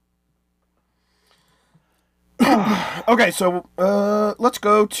 Okay, so let's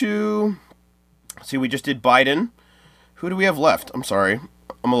go to... See, we just did Biden. Who do we have left? I'm sorry.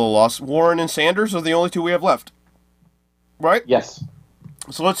 I'm a little lost. Warren and Sanders are the only two we have left. Right? Yes.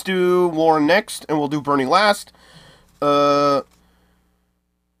 So let's do Warren next, and we'll do Bernie last. Warren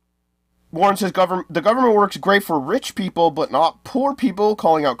says the government works great for rich people, but not poor people,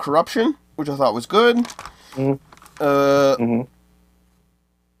 calling out corruption, which I thought was good. Mm-hmm.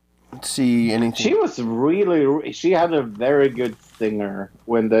 Let's see, anything... She was really... She had a very good stinger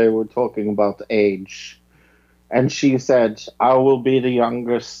when they were talking about age. And she said, I will be the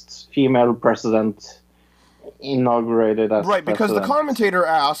youngest female president inaugurated as Right, because president. the commentator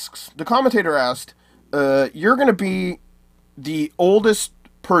asked, you're going to be the oldest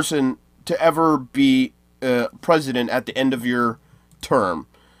person to ever be president at the end of your term.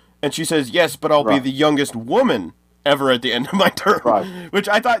 And she says, yes, but I'll be Right. the youngest woman ever at the end of my term. Right. Which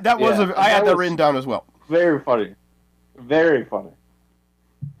I thought that was, Yeah, I had that was written down as well. Very funny. Very funny.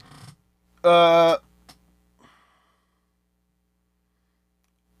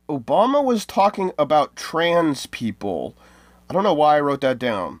 Obama was talking about trans people. I don't know why I wrote that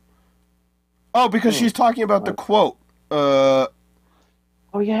down. Oh, because she's talking about the quote. Oh,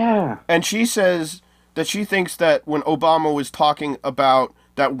 yeah. And she says that she thinks that when Obama was talking about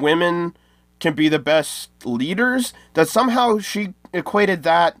that women can be the best leaders, that somehow she equated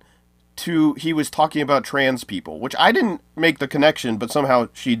that to he was talking about trans people, which I didn't make the connection, but somehow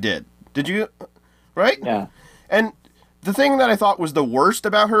she did. Did you? Right? Yeah. And the thing that I thought was the worst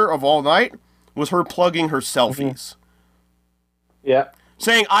about her of all night was her plugging her selfies. Yeah.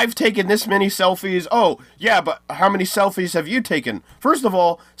 Saying, I've taken this many selfies. Oh, yeah, but how many selfies have you taken? First of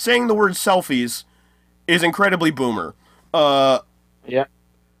all, saying the word selfies is incredibly boomer. Yeah.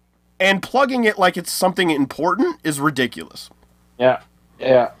 And plugging it like it's something important is ridiculous. Yeah.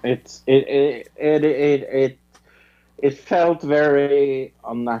 Yeah. It felt very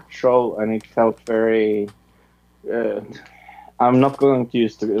unnatural, and it felt very... I'm not going to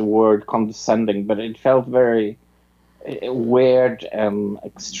use the word condescending, but it felt very weird and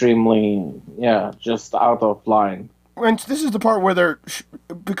extremely, just out of line. And this is the part where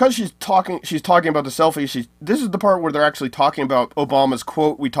because she's talking about the selfies. This is the part where they're actually talking about Obama's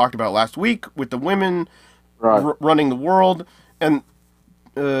quote we talked about last week with the women running the world, and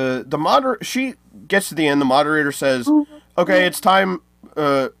she gets to the end. The moderator says, "Okay, it's time.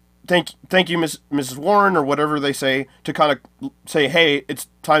 Thank you, Mrs. Warren," or whatever they say, to kind of say, "Hey, it's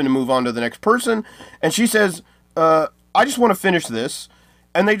time to move on to the next person." And she says, "I just want to finish this,"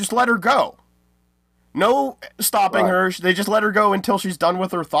 and they just let her go. No stopping her. They just let her go until she's done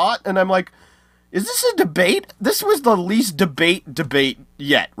with her thought. And I'm like, is this a debate? This was the least debate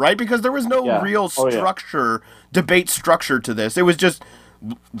yet, right? Because there was no real structure, debate structure to this. It was just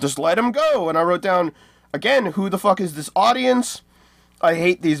let him go. And I wrote down, again, who the fuck is this audience? I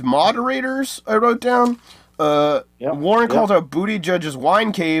hate these moderators, I wrote down. Warren calls out Buttigieg's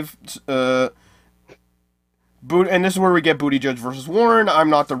wine cave. And this is where we get Buttigieg versus Warren. I'm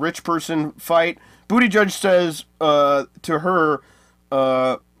not the rich person fight. Buttigieg says to her,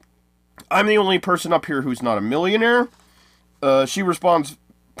 I'm the only person up here who's not a millionaire. She responds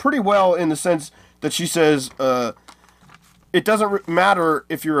pretty well in the sense that she says, it doesn't matter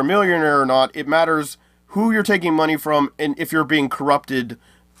if you're a millionaire or not. It matters who you're taking money from and if you're being corrupted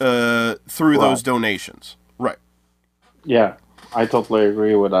through those donations. Right. Yeah, I totally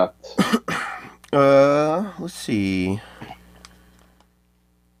agree with that. Let's see.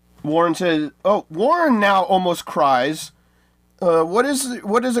 Warren says, Warren now almost cries. What is it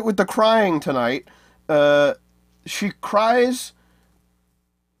with the crying tonight? She cries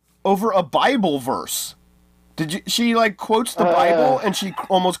over a Bible verse. She quotes the Bible and she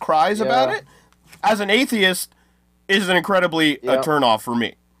almost cries about it? As an atheist, is an incredibly turn-off for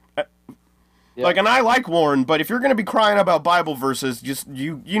me. And I like Warren, but if you're going to be crying about Bible verses, just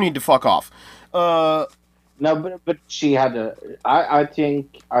you need to fuck off. No, but she had I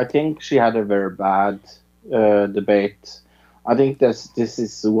think she had a very bad debate. I think this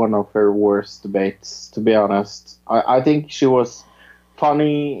is one of her worst debates, to be honest. I think she was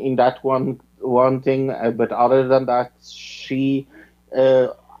funny in that one thing, but other than that, she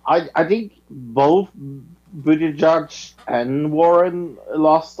I think both Buttigieg and Warren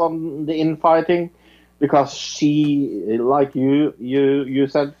lost on the infighting, because she, like you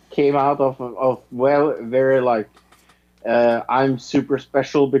said, came out of very I'm super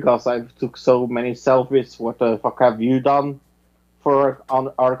special because I took so many selfies. What the fuck have you done for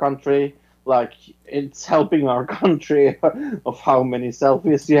our country? like it's helping our country of how many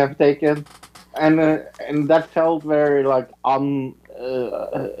selfies you have taken, and that felt very like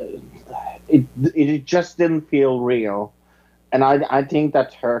it just didn't feel real, and I think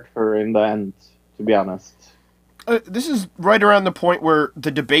that hurt her in the end, to be honest. This is right around the point where the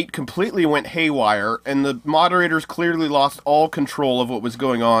debate completely went haywire, and the moderators clearly lost all control of what was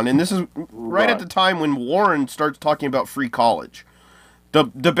going on. And this is right at the time when Warren starts talking about free college. The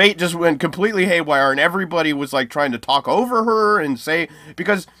debate just went completely haywire, and everybody was like trying to talk over her and say,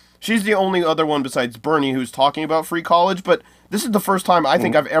 because she's the only other one besides Bernie who's talking about free college. But this is the first time I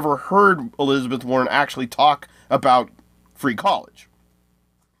think I've ever heard Elizabeth Warren actually talk about free college.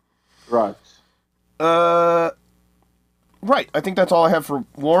 Right. Right. I think that's all I have for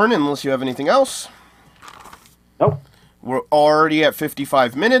Warren, unless you have anything else. Nope. We're already at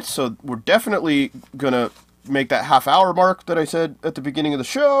 55 minutes, so we're definitely going to make that half-hour mark that I said at the beginning of the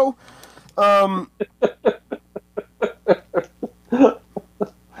show.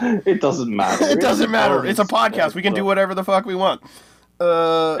 It doesn't matter. It doesn't matter. It's a podcast. We can do whatever the fuck we want.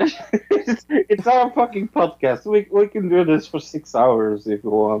 It's our fucking podcast. We can do this for 6 hours if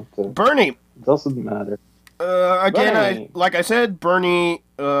we want to. Bernie. It doesn't matter. Again, like I said, Bernie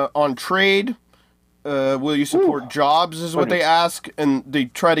on trade. Will you support jobs is what they ask, and they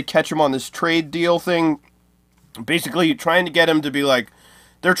try to catch him on this trade deal thing. Basically, trying to get him to be like,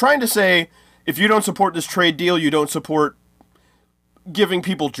 they're trying to say, if you don't support this trade deal, you don't support giving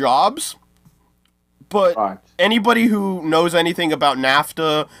people jobs. But anybody who knows anything about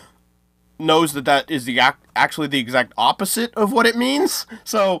NAFTA knows that is actually the exact opposite of what it means.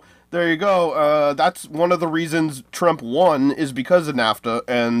 So there you go. That's one of the reasons Trump won is because of NAFTA.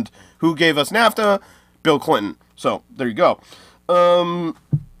 And who gave us NAFTA? Bill Clinton. So there you go.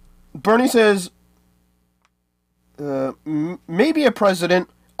 Bernie says maybe a president,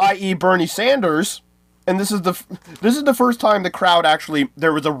 i.e. Bernie Sanders. And this is the first time the crowd actually,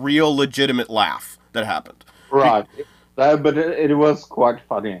 there was a real legitimate laugh that happened. Right. But it was quite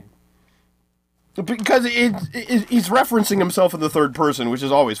funny. Because he's referencing himself in the third person, which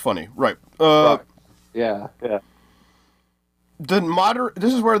is always funny. Right. Right. Yeah.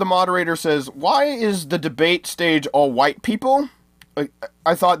 This is where the moderator says, why is the debate stage all white people?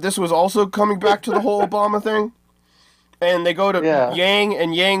 I thought this was also coming back to the whole Obama thing. And they go to Yang,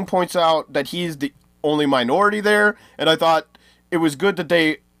 and Yang points out that he's the only minority there. And I thought it was good that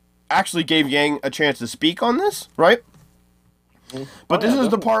they actually gave Yang a chance to speak on this, right? But this is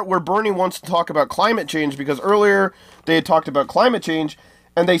the part where Bernie wants to talk about climate change, because earlier they had talked about climate change,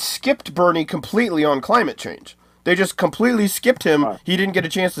 and they skipped Bernie completely on climate change. They just completely skipped him. Right. He didn't get a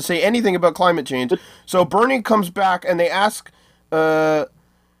chance to say anything about climate change. So Bernie comes back, and they ask him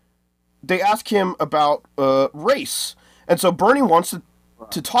about race. And so Bernie wants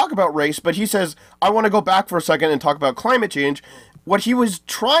to talk about race, but he says, I want to go back for a second and talk about climate change. What he was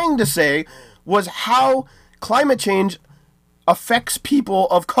trying to say was how climate change affects people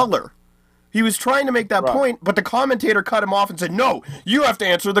of color. He was trying to make that point, but the commentator cut him off and said, no, you have to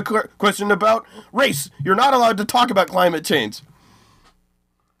answer the question about race. You're not allowed to talk about climate change.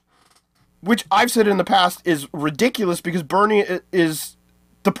 Which I've said in the past is ridiculous, because Bernie is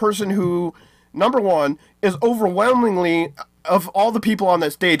the person who, number one, is overwhelmingly, of all the people on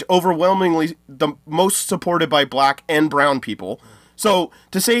that stage, overwhelmingly the most supported by black and brown people. So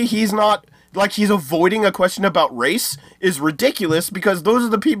to say he's not, like he's avoiding a question about race is ridiculous, because those are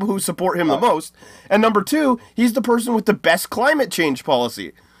the people who support him the most. And number two, he's the person with the best climate change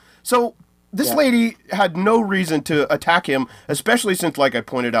policy. So this lady had no reason to attack him, especially since, like I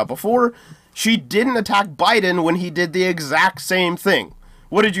pointed out before, she didn't attack Biden when he did the exact same thing.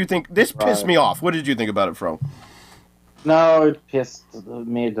 What did you think? This pissed me off. What did you think about it, Fro? No, it pissed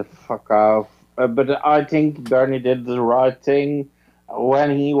me the fuck off. But I think Bernie did the right thing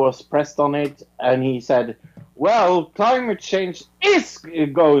when he was pressed on it, and he said, well, climate change is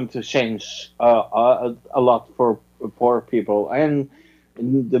going to change a lot for poor people, and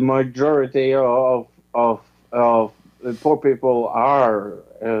the majority of poor people are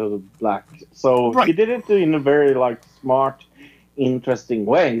black. So he did it in a very smart, interesting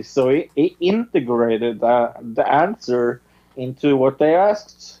way. So he integrated the answer into what they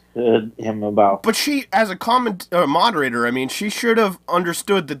asked him about. But she, as a moderator, I mean, she should have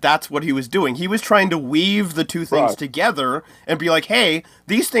understood that that's what he was doing. He was trying to weave the two things together and be like, hey,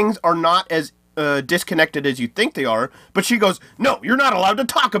 these things are not as disconnected as you think they are. But she goes, no, you're not allowed to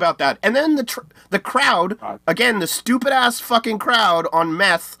talk about that. And then the crowd, again, the stupid ass fucking crowd on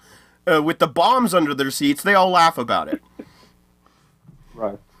meth with the bombs under their seats, they all laugh about it.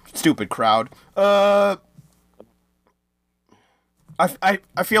 Stupid crowd.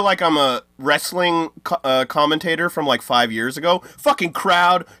 I feel like I'm a wrestling commentator from like 5 years ago. Fucking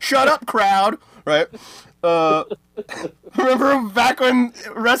crowd, shut up, crowd, right? Remember back when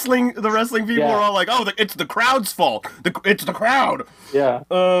the wrestling people were all like, "Oh, it's the crowd's fault. It's the crowd." Yeah.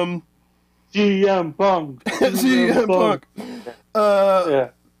 GM Punk. CM Punk. Yeah.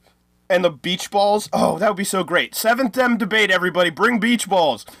 And the beach balls. Oh, that would be so great. Seventh Dem debate, everybody. Bring beach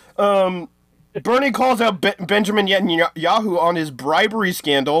balls. Bernie calls out Benjamin Netanyahu on his bribery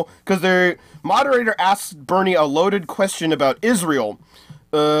scandal because their moderator asks Bernie a loaded question about Israel.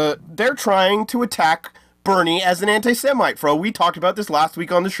 They're trying to attack Bernie as an anti-Semite, Fro. We talked about this last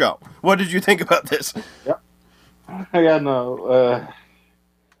week on the show. What did you think about this? Yeah. Yeah, no.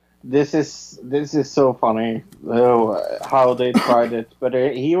 This is so funny how they tried it, but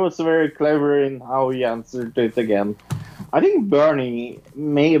he was very clever in how he answered it again. I think Bernie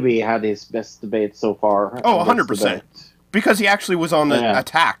maybe had his best debate so far. Oh, 100%. Because he actually was on the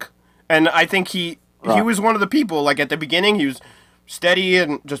attack. And I think he was one of the people, like at the beginning, he was steady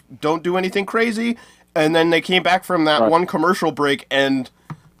and just don't do anything crazy. And then they came back from that one commercial break and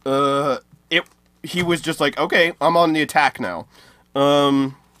he was just like, okay, I'm on the attack now.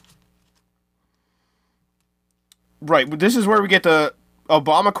 Right, this is where we get the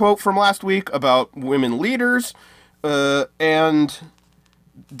Obama quote from last week about women leaders. And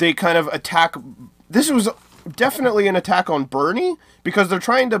they kind of attack. This was definitely an attack on Bernie because they're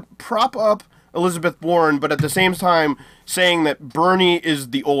trying to prop up Elizabeth Warren, but at the same time saying that Bernie is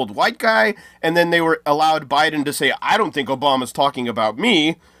the old white guy. And then they were allowed Biden to say, I don't think Obama's talking about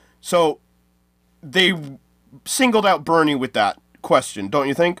me. So they singled out Bernie with that question, don't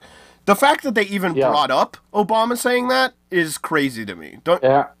you think? The fact that they even brought up Obama saying that is crazy to me.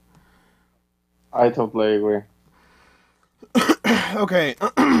 Yeah, I totally agree. Okay,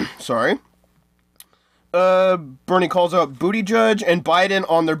 sorry. Bernie calls out Buttigieg and Biden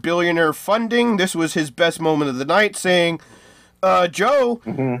on their billionaire funding. This was his best moment of the night, saying, Joe,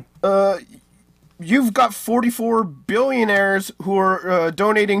 you've got 44 billionaires who are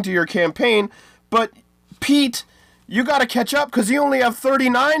donating to your campaign, but Pete, you got to catch up because you only have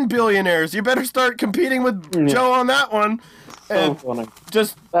 39 billionaires. You better start competing with Joe on that one. So funny.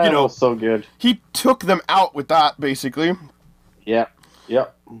 Just, that was so good. He took them out with that, basically. Yeah.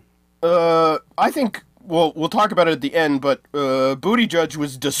 Yep. I think, well, we'll talk about it at the end, but Buttigieg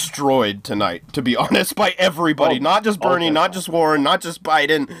was destroyed tonight, to be honest, by everybody. Not just Bernie, not just Warren, not just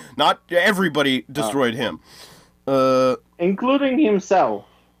Biden. Not everybody destroyed him. Including himself.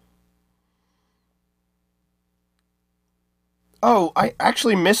 Oh, I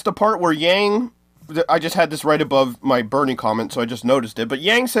actually missed the part where Yang... I just had this right above my Bernie comment, so I just noticed it. But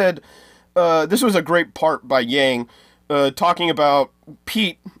Yang said... this was a great part by Yang, talking about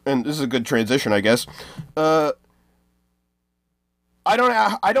Pete, and this is a good transition, I guess. I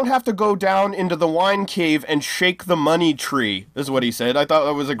don't have to go down into the wine cave and shake the money tree, is what he said. I thought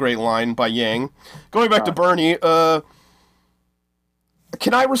that was a great line by Yang. Going back to Bernie,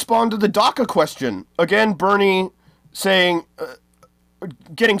 can I respond to the DACA question? Again, Bernie saying,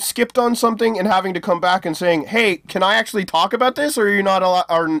 getting skipped on something and having to come back and saying, hey, can I actually talk about this, or are you not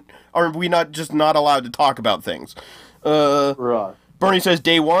are we not just not allowed to talk about things? Right. Bernie says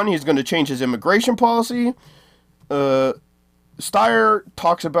day one he's going to change his immigration policy. Steyer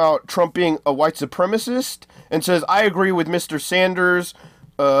talks about Trump being a white supremacist and says, I agree with Mr. Sanders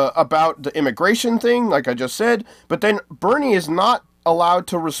about the immigration thing, like I just said. But then Bernie is not allowed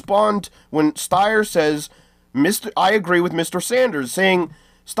to respond when Steyer says, I agree with Mr. Sanders, saying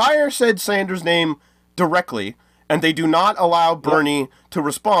Steyer said Sanders' name directly, and they do not allow Bernie to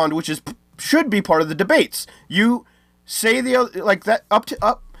respond, which should be part of the debates. You say the other, like that up.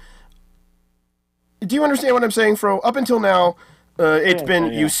 Do you understand what I'm saying, Fro? Up until now, it's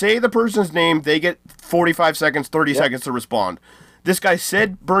been you say the person's name, they get 45 seconds, 30 seconds to respond. This guy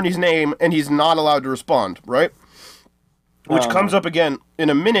said Bernie's name, and he's not allowed to respond, right? Which comes up again in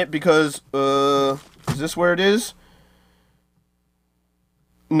a minute because, is this where it is?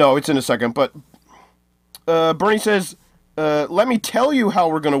 No, it's in a second, but Bernie says, let me tell you how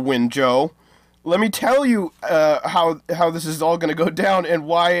we're going to win, Joe. Let me tell you how this is all going to go down and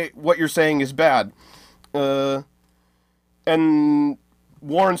why what you're saying is bad. And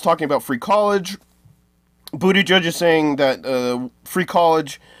Warren's talking about free college. Buttigieg is saying that free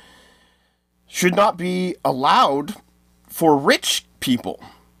college should not be allowed for rich people.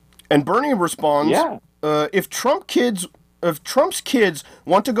 And Bernie responds, if Trump's kids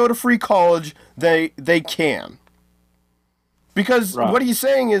want to go to free college, they can. Because what he's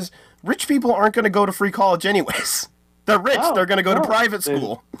saying is, rich people aren't going to go to free college anyways. They're rich. They're going to go to private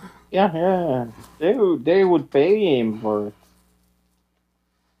school. Yeah. They would pay him for it.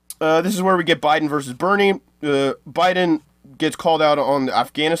 This is where we get Biden versus Bernie. Biden gets called out on the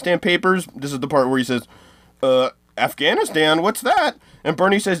Afghanistan papers. This is the part where he says, Afghanistan, what's that? And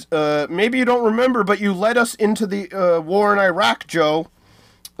Bernie says, maybe you don't remember, but you led us into the war in Iraq, Joe.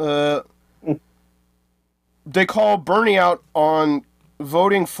 They call Bernie out on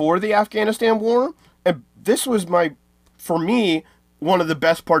voting for the Afghanistan war. And this was for me, one of the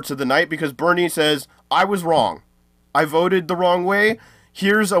best parts of the night, because Bernie says, I was wrong. I voted the wrong way.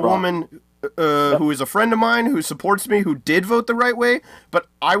 Here's a woman who is a friend of mine, who supports me, who did vote the right way, but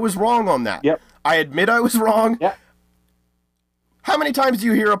I was wrong on that. Yep. I admit I was wrong. Yep. How many times do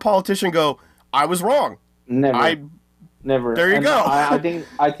you hear a politician go, I was wrong? Never. Never. There you go.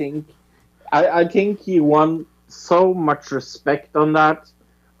 I think he won so much respect on that,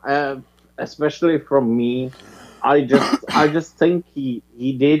 especially from me. I just think he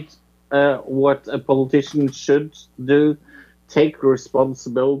did what a politician should do: take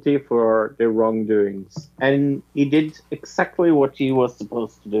responsibility for their wrongdoings, and he did exactly what he was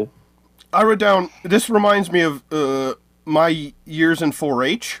supposed to do. I wrote down, this reminds me of my years in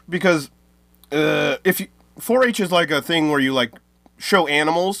 4-H, because 4-H is like a thing where you like show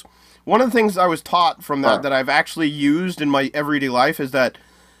animals. One of the things I was taught from that I've actually used in my everyday life is that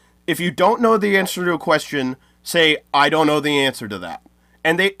if you don't know the answer to a question, say, I don't know the answer to that.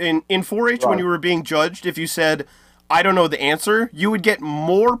 And in 4-H, when you were being judged, if you said, I don't know the answer, you would get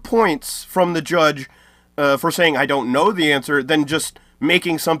more points from the judge for saying, I don't know the answer, than just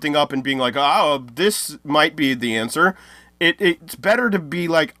making something up and being like, oh, this might be the answer. It's better to be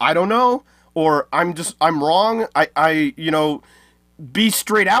like, I don't know, or I'm wrong. I be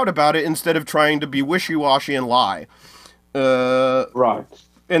straight out about it instead of trying to be wishy-washy and lie. Right.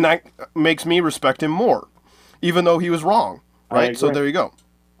 And that makes me respect him more, even though he was wrong. Right? So there you go.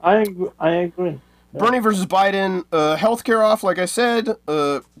 I agree. Bernie versus Biden, healthcare off, like I said.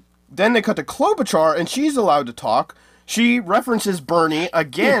 Then they cut to Klobuchar, and she's allowed to talk. She references Bernie,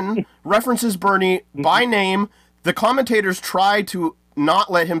 again, references Bernie by name. The commentators try to not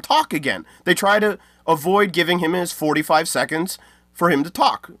let him talk again. They try to avoid giving him his 45 seconds for him to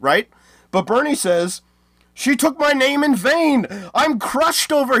talk, right? But Bernie says, she took my name in vain. I'm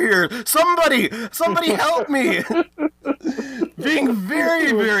crushed over here. Somebody help me. Being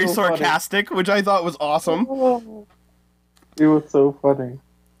very, very sarcastic, which I thought was awesome. It was so funny.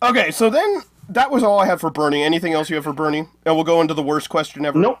 Okay, so then that was all I had for Bernie. Anything else you have for Bernie? And we'll go into the worst question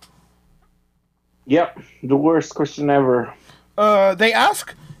ever. Nope. Yep, the worst question ever. They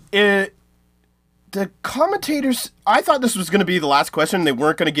ask, the commentators, I thought this was going to be the last question. They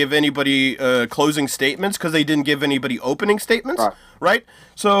weren't going to give anybody closing statements because they didn't give anybody opening statements, right?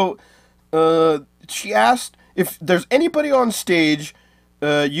 So she asked if there's anybody on stage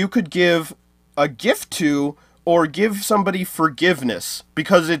you could give a gift to or give somebody forgiveness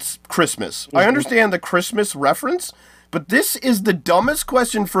because it's Christmas. Mm-hmm. I understand the Christmas reference, but this is the dumbest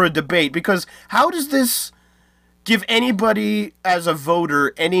question for a debate, because how does this give anybody as a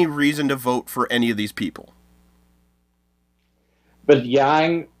voter any reason to vote for any of these people? But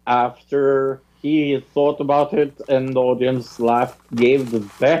Yang, after he thought about it and the audience laughed, gave the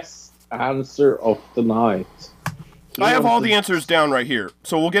best answer of the night. I have all the answers down right here,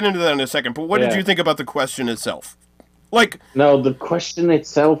 so we'll get into that in a second. But what did you think about the question itself? No, the question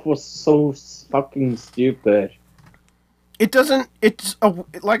itself was so fucking stupid.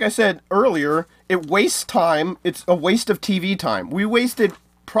 Like I said earlier, it wastes time. It's a waste of TV time. We wasted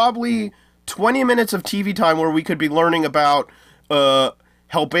probably 20 minutes of TV time where we could be learning about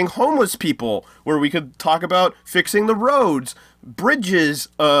helping homeless people, where we could talk about fixing the roads, bridges,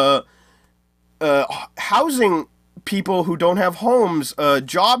 housing people who don't have homes,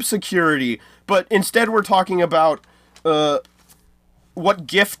 job security. But instead we're talking about what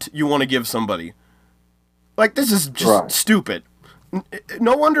gift you want to give somebody. Like, this is just stupid.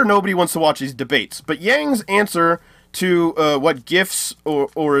 No wonder nobody wants to watch these debates. But Yang's answer to what gifts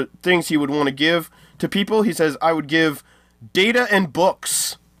or things he would want to give to people, he says, I would give data and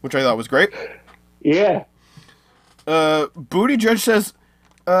books, which I thought was great. Yeah. Buttigieg says,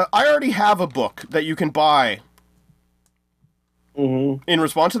 I already have a book that you can buy. Mm-hmm. In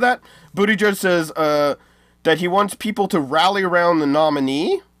response to that, Buttigieg says that he wants people to rally around the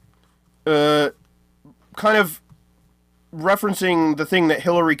nominee, kind of referencing the thing that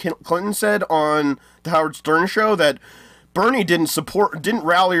Hillary Clinton said on the Howard Stern show, that Bernie didn't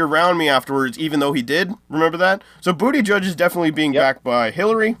rally around me afterwards, even though he did. Remember that? So Buttigieg is definitely being backed by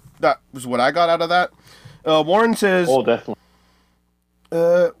Hillary. That was what I got out of that. Warren says... Oh, definitely.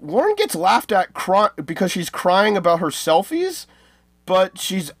 Warren gets laughed at because she's crying about her selfies, but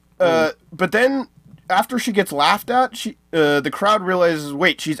she's... But then, after she gets laughed at, the crowd realizes,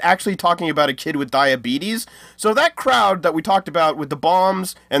 wait, she's actually talking about a kid with diabetes. So that crowd that we talked about with the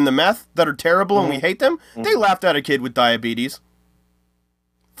bombs and the meth that are terrible and we hate them, they laughed at a kid with diabetes.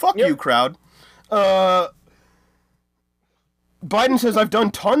 Fuck you, crowd. Biden says, I've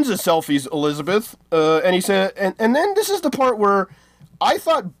done tons of selfies, Elizabeth. And he said, and then this is the part where I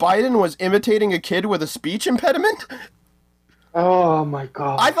thought Biden was imitating a kid with a speech impediment. Oh my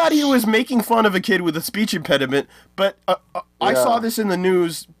god. I thought he was making fun of a kid with a speech impediment, but I saw this in the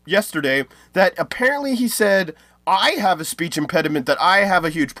news yesterday that apparently he said, I have a speech impediment that I have a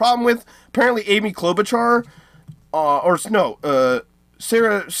huge problem with. Apparently Amy Klobuchar,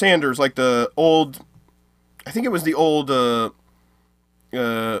 Sarah Sanders, like the old, I think it was the old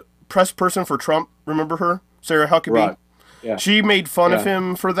press person for Trump, remember her? Sarah Huckabee? Right. Yeah. She made fun of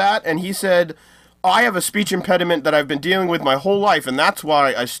him for that, and he said, I have a speech impediment that I've been dealing with my whole life, and that's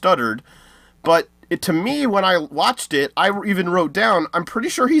why I stuttered. But to me, when I watched it, I even wrote down, I'm pretty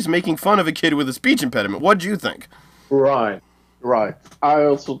sure he's making fun of a kid with a speech impediment. What'd you think? Right. I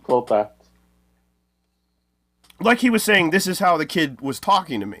also thought that. Like he was saying, this is how the kid was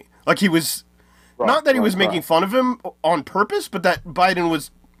talking to me. Like he was, not that he was making fun of him on purpose, but that Biden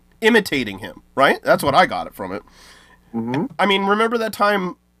was imitating him, right? That's what I got it from it. Mm-hmm. I mean, remember that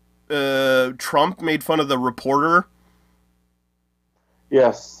time Trump made fun of the reporter?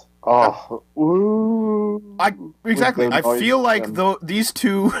 Yes. Oh. Ooh. Exactly. I feel like these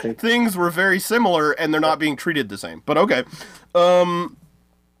two things were very similar, and they're not being treated the same. But okay.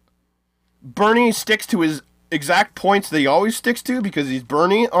 Bernie sticks to his exact points that he always sticks to because he's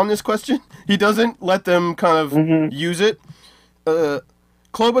Bernie on this question. He doesn't let them kind of use it.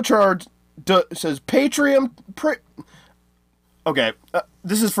 Klobuchar says okay,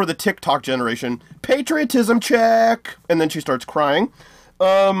 this is for the TikTok generation. Patriotism check, and then she starts crying.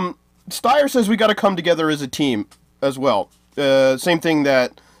 Steyer says we got to come together as a team as well. Same thing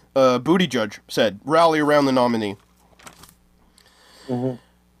that Buttigieg said. Rally around the nominee.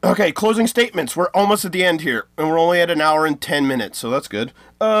 Okay, closing statements. We're almost at the end here, and we're only at an hour and 10 minutes, so that's good.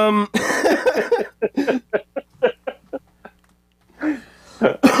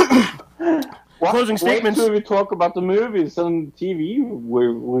 Closing statements. Wait till we talk about the movies on TV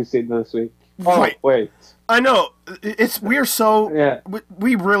we see this week. Right. Wait. I know. We're so... Yeah.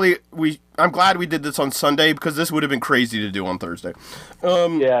 I'm glad we did this on Sunday, because this would have been crazy to do on Thursday.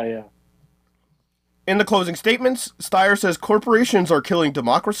 Yeah. In the closing statements, Steyer says corporations are killing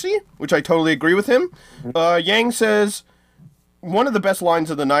democracy, which I totally agree with him. Yang says, one of the best lines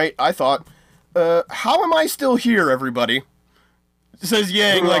of the night, I thought, how am I still here, everybody? Says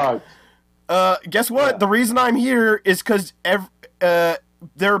Yang, right. Guess what? Yeah. The reason I'm here is because there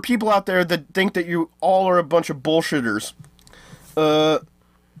are people out there that think that you all are a bunch of bullshitters.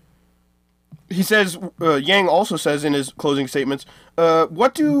 He says, Yang also says in his closing statements,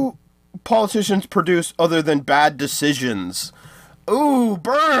 what do politicians produce other than bad decisions? Ooh,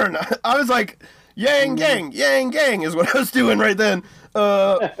 burn! I was like, Yang gang is what I was doing right then.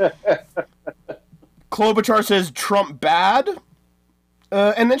 Klobuchar says Trump bad.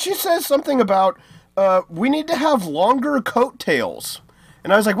 And then she says something about, we need to have longer coattails.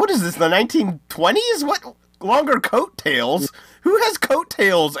 And I was like, what is this, the 1920s? What? Longer coattails? Who has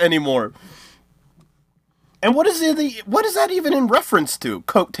coattails anymore? And what is that even in reference to,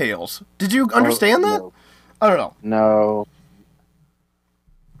 coattails? Did you understand that? No. I don't know. No.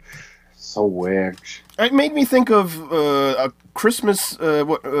 So weird. It made me think of a Christmas,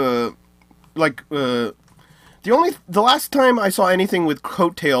 the last time I saw anything with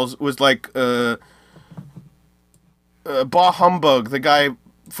coattails was like Bah Humbug, the guy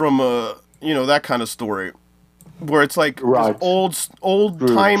from that kind of story, where it's like right. this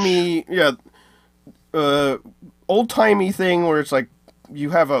old-timey old-timey thing where it's like you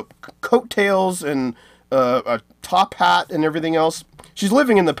have a coattails and a top hat and everything else. She's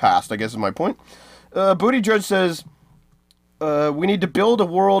living in the past, I guess is my point. Buttigieg says, we need to build a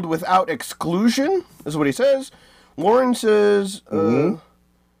world without exclusion, is what he says. Warren says,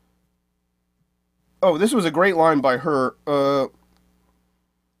 this was a great line by her.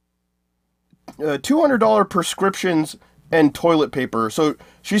 $200 prescriptions and toilet paper. So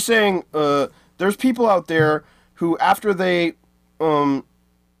she's saying there's people out there who after they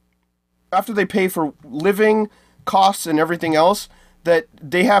pay for living costs and everything else, that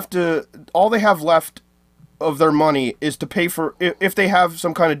they have to, all they have left of their money is to pay for, if they have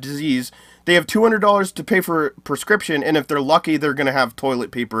some kind of disease, they have $200 to pay for a prescription, and if they're lucky, they're going to have toilet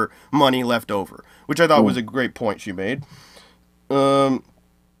paper money left over, which I thought was a great point she made.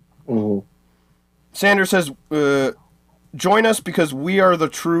 Sanders says join us because we are the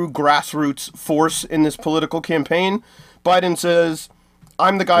true grassroots force in this political campaign. Biden says,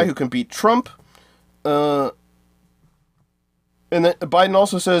 I'm the guy who can beat Trump. And then Biden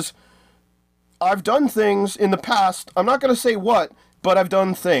also says, I've done things in the past. I'm not going to say what, but I've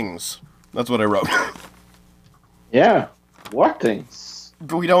done things. That's what I wrote. Yeah. What things?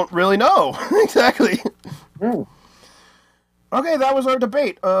 We don't really know. Exactly. Mm. Okay, that was our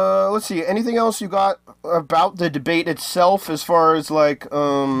debate. Let's see. Anything else you got about the debate itself as far as, like,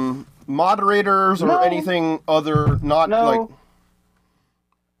 moderators or No. anything other, not, like...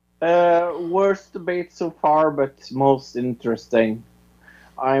 No. Worst debate so far, but most interesting.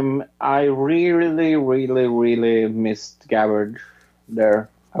 I really, really, really missed Gabbard there.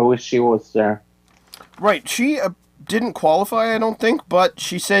 I wish she was there. Right, she didn't qualify, I don't think, but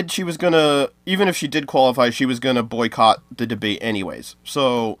she said she was gonna, even if she did qualify, she was gonna boycott the debate anyways.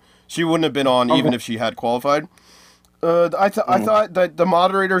 So she wouldn't have been on even if she had qualified. I thought that the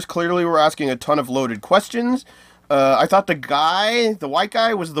moderators clearly were asking a ton of loaded questions. I thought the white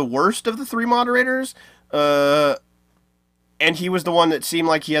guy, was the worst of the three moderators. And he was the one that seemed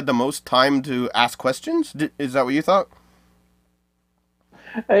like he had the most time to ask questions. Is that what you thought?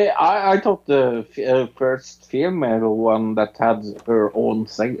 I thought the first female one that had her own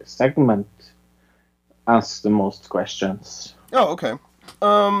segment asked the most questions. Oh, okay.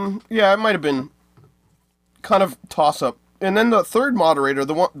 Yeah, it might have been kind of toss up. And then the third moderator,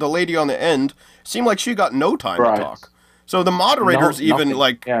 the lady on the end, seemed like she got no time to talk. So the moderators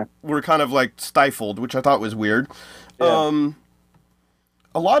were kind of like stifled, which I thought was weird. Yeah.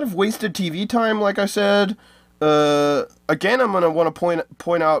 A lot of wasted TV time, like I said. Again, I'm gonna want to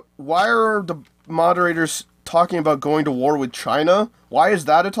point out, why are the moderators talking about going to war with China? Why is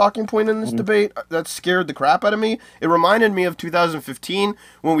that a talking point in this debate? That scared the crap out of me. It reminded me of 2015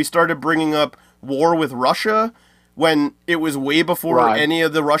 when we started bringing up war with Russia, when it was way before any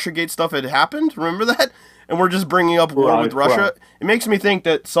of the Russiagate stuff had happened. Remember that? And we're just bringing up war with Russia. Right. It makes me think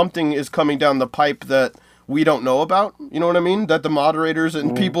that something is coming down the pipe that we don't know about. You know what I mean? That the moderators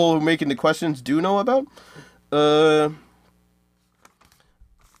and people who are making the questions do know about.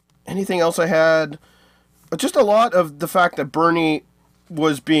 Anything else I had? Just a lot of the fact that Bernie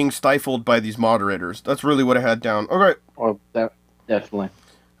was being stifled by these moderators. That's really what I had down. Okay. Oh, definitely.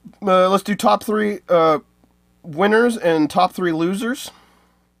 Let's do top three winners and top three losers.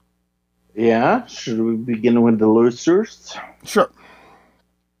 Yeah. Should we begin with the losers? Sure.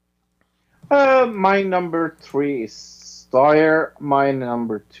 My number 3 is Steyer. My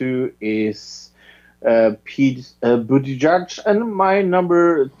number 2 is Pete Buttigieg, and my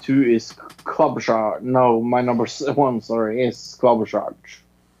number 2 is Klobuchar. No, my number 1, is Klobuchar.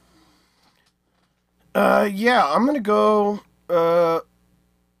 Yeah, I'm gonna go.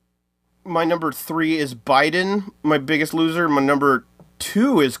 My number 3 is Biden, my biggest loser. My number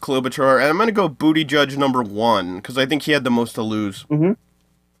 2 is Klobuchar, and I'm gonna go Buttigieg number 1 because I think he had the most to lose. Mm-hmm.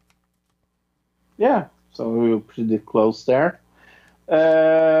 Yeah, so we were pretty close there.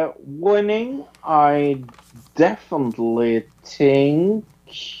 Winning, I definitely think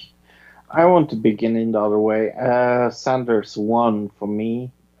I want to begin in the other way. Sanders won for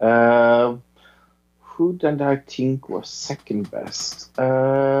me. Who did I think was second best?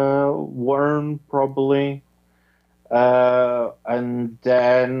 Warren probably. And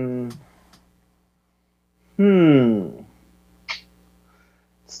then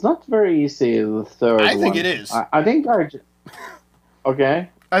it's not very easy, the third one. I think it is. I think okay.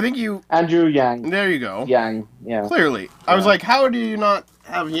 I think you... Andrew Yang. There you go. Yang, yeah. Clearly. I was like, how do you not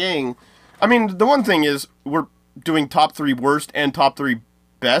have Yang? I mean, the one thing is, we're doing top 3 worst and top 3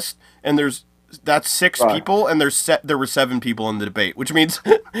 best, and that's 6 people, and there were 7 people in the debate, which means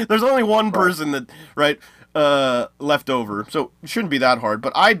there's only one person that, left over. So it shouldn't be that hard.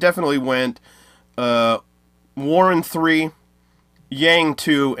 But I definitely went Warren 3, Yang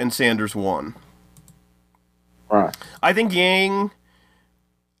 2, and Sanders 1. Right. I think Yang...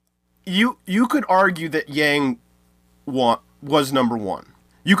 You could argue that Yang was number 1.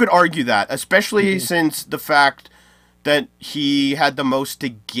 You could argue that, especially since the fact that he had the most to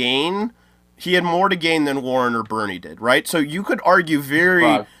gain. He had more to gain than Warren or Bernie did, right? So you could argue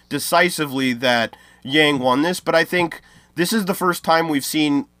very decisively that Yang won this, but I think this is the first time we've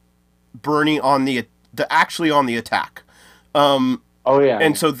seen Bernie on actually on the attack. And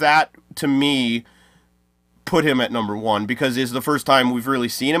so that, to me, put him at number 1 because it's the first time we've really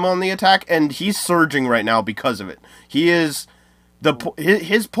seen him on the attack, and he's surging right now because of it. He is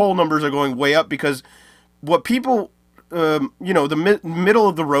his poll numbers are going way up because what people, the middle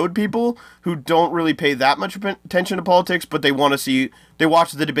of the road people who don't really pay that much attention to politics, but they watch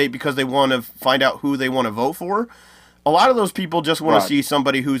the debate because they want to find out who they want to vote for. A lot of those people just want Right. to see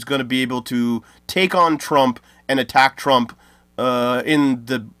somebody who's going to be able to take on Trump and attack Trump in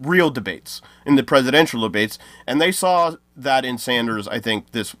the real debates, in the presidential debates. And they saw that in Sanders, I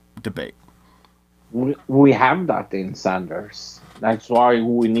think, this debate. We have that in Sanders. That's why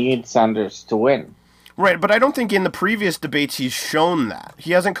we need Sanders to win. Right, but I don't think in the previous debates he's shown that.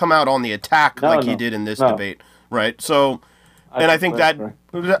 He hasn't come out on the attack like he did in this debate, right? So, and I think that,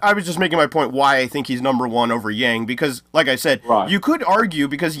 I was just making my point why I think he's number one over Yang, because, like I said, you could argue,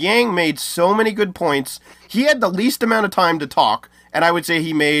 because Yang made so many good points, he had the least amount of time to talk, and I would say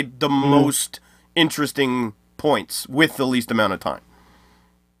he made the most interesting points with the least amount of time.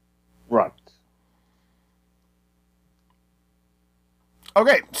 Right.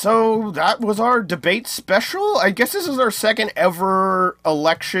 Okay, so that was our debate special. I guess this is our second ever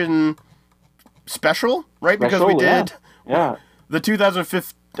election special, right? Because we did the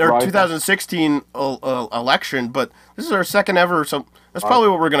 2016 election, but this is our second ever. So that's probably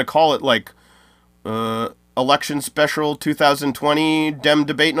what we're going to call it, like election special 2020 Dem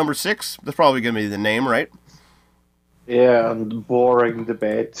debate number 6. That's probably going to be the name, right? Yeah, and boring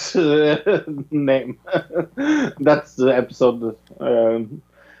debate name. That's the episode.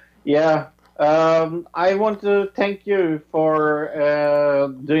 I want to thank you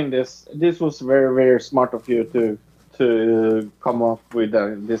for doing this. This was very, very smart of you to come up with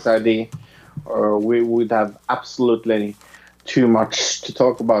this idea, or we would have absolutely too much to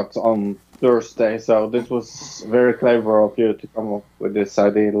talk about on Thursday. So this was very clever of you to come up with this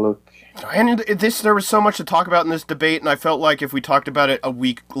idea. Look. And there was so much to talk about in this debate, and I felt like if we talked about it a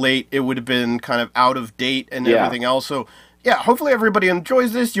week late, it would have been kind of out of date and everything else. So, yeah, hopefully everybody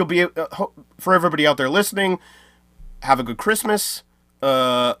enjoys this. You'll be for everybody out there listening. Have a good Christmas.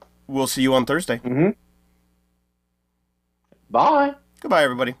 We'll see you on Thursday. Bye. Goodbye,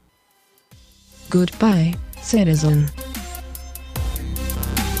 everybody. Goodbye, citizen.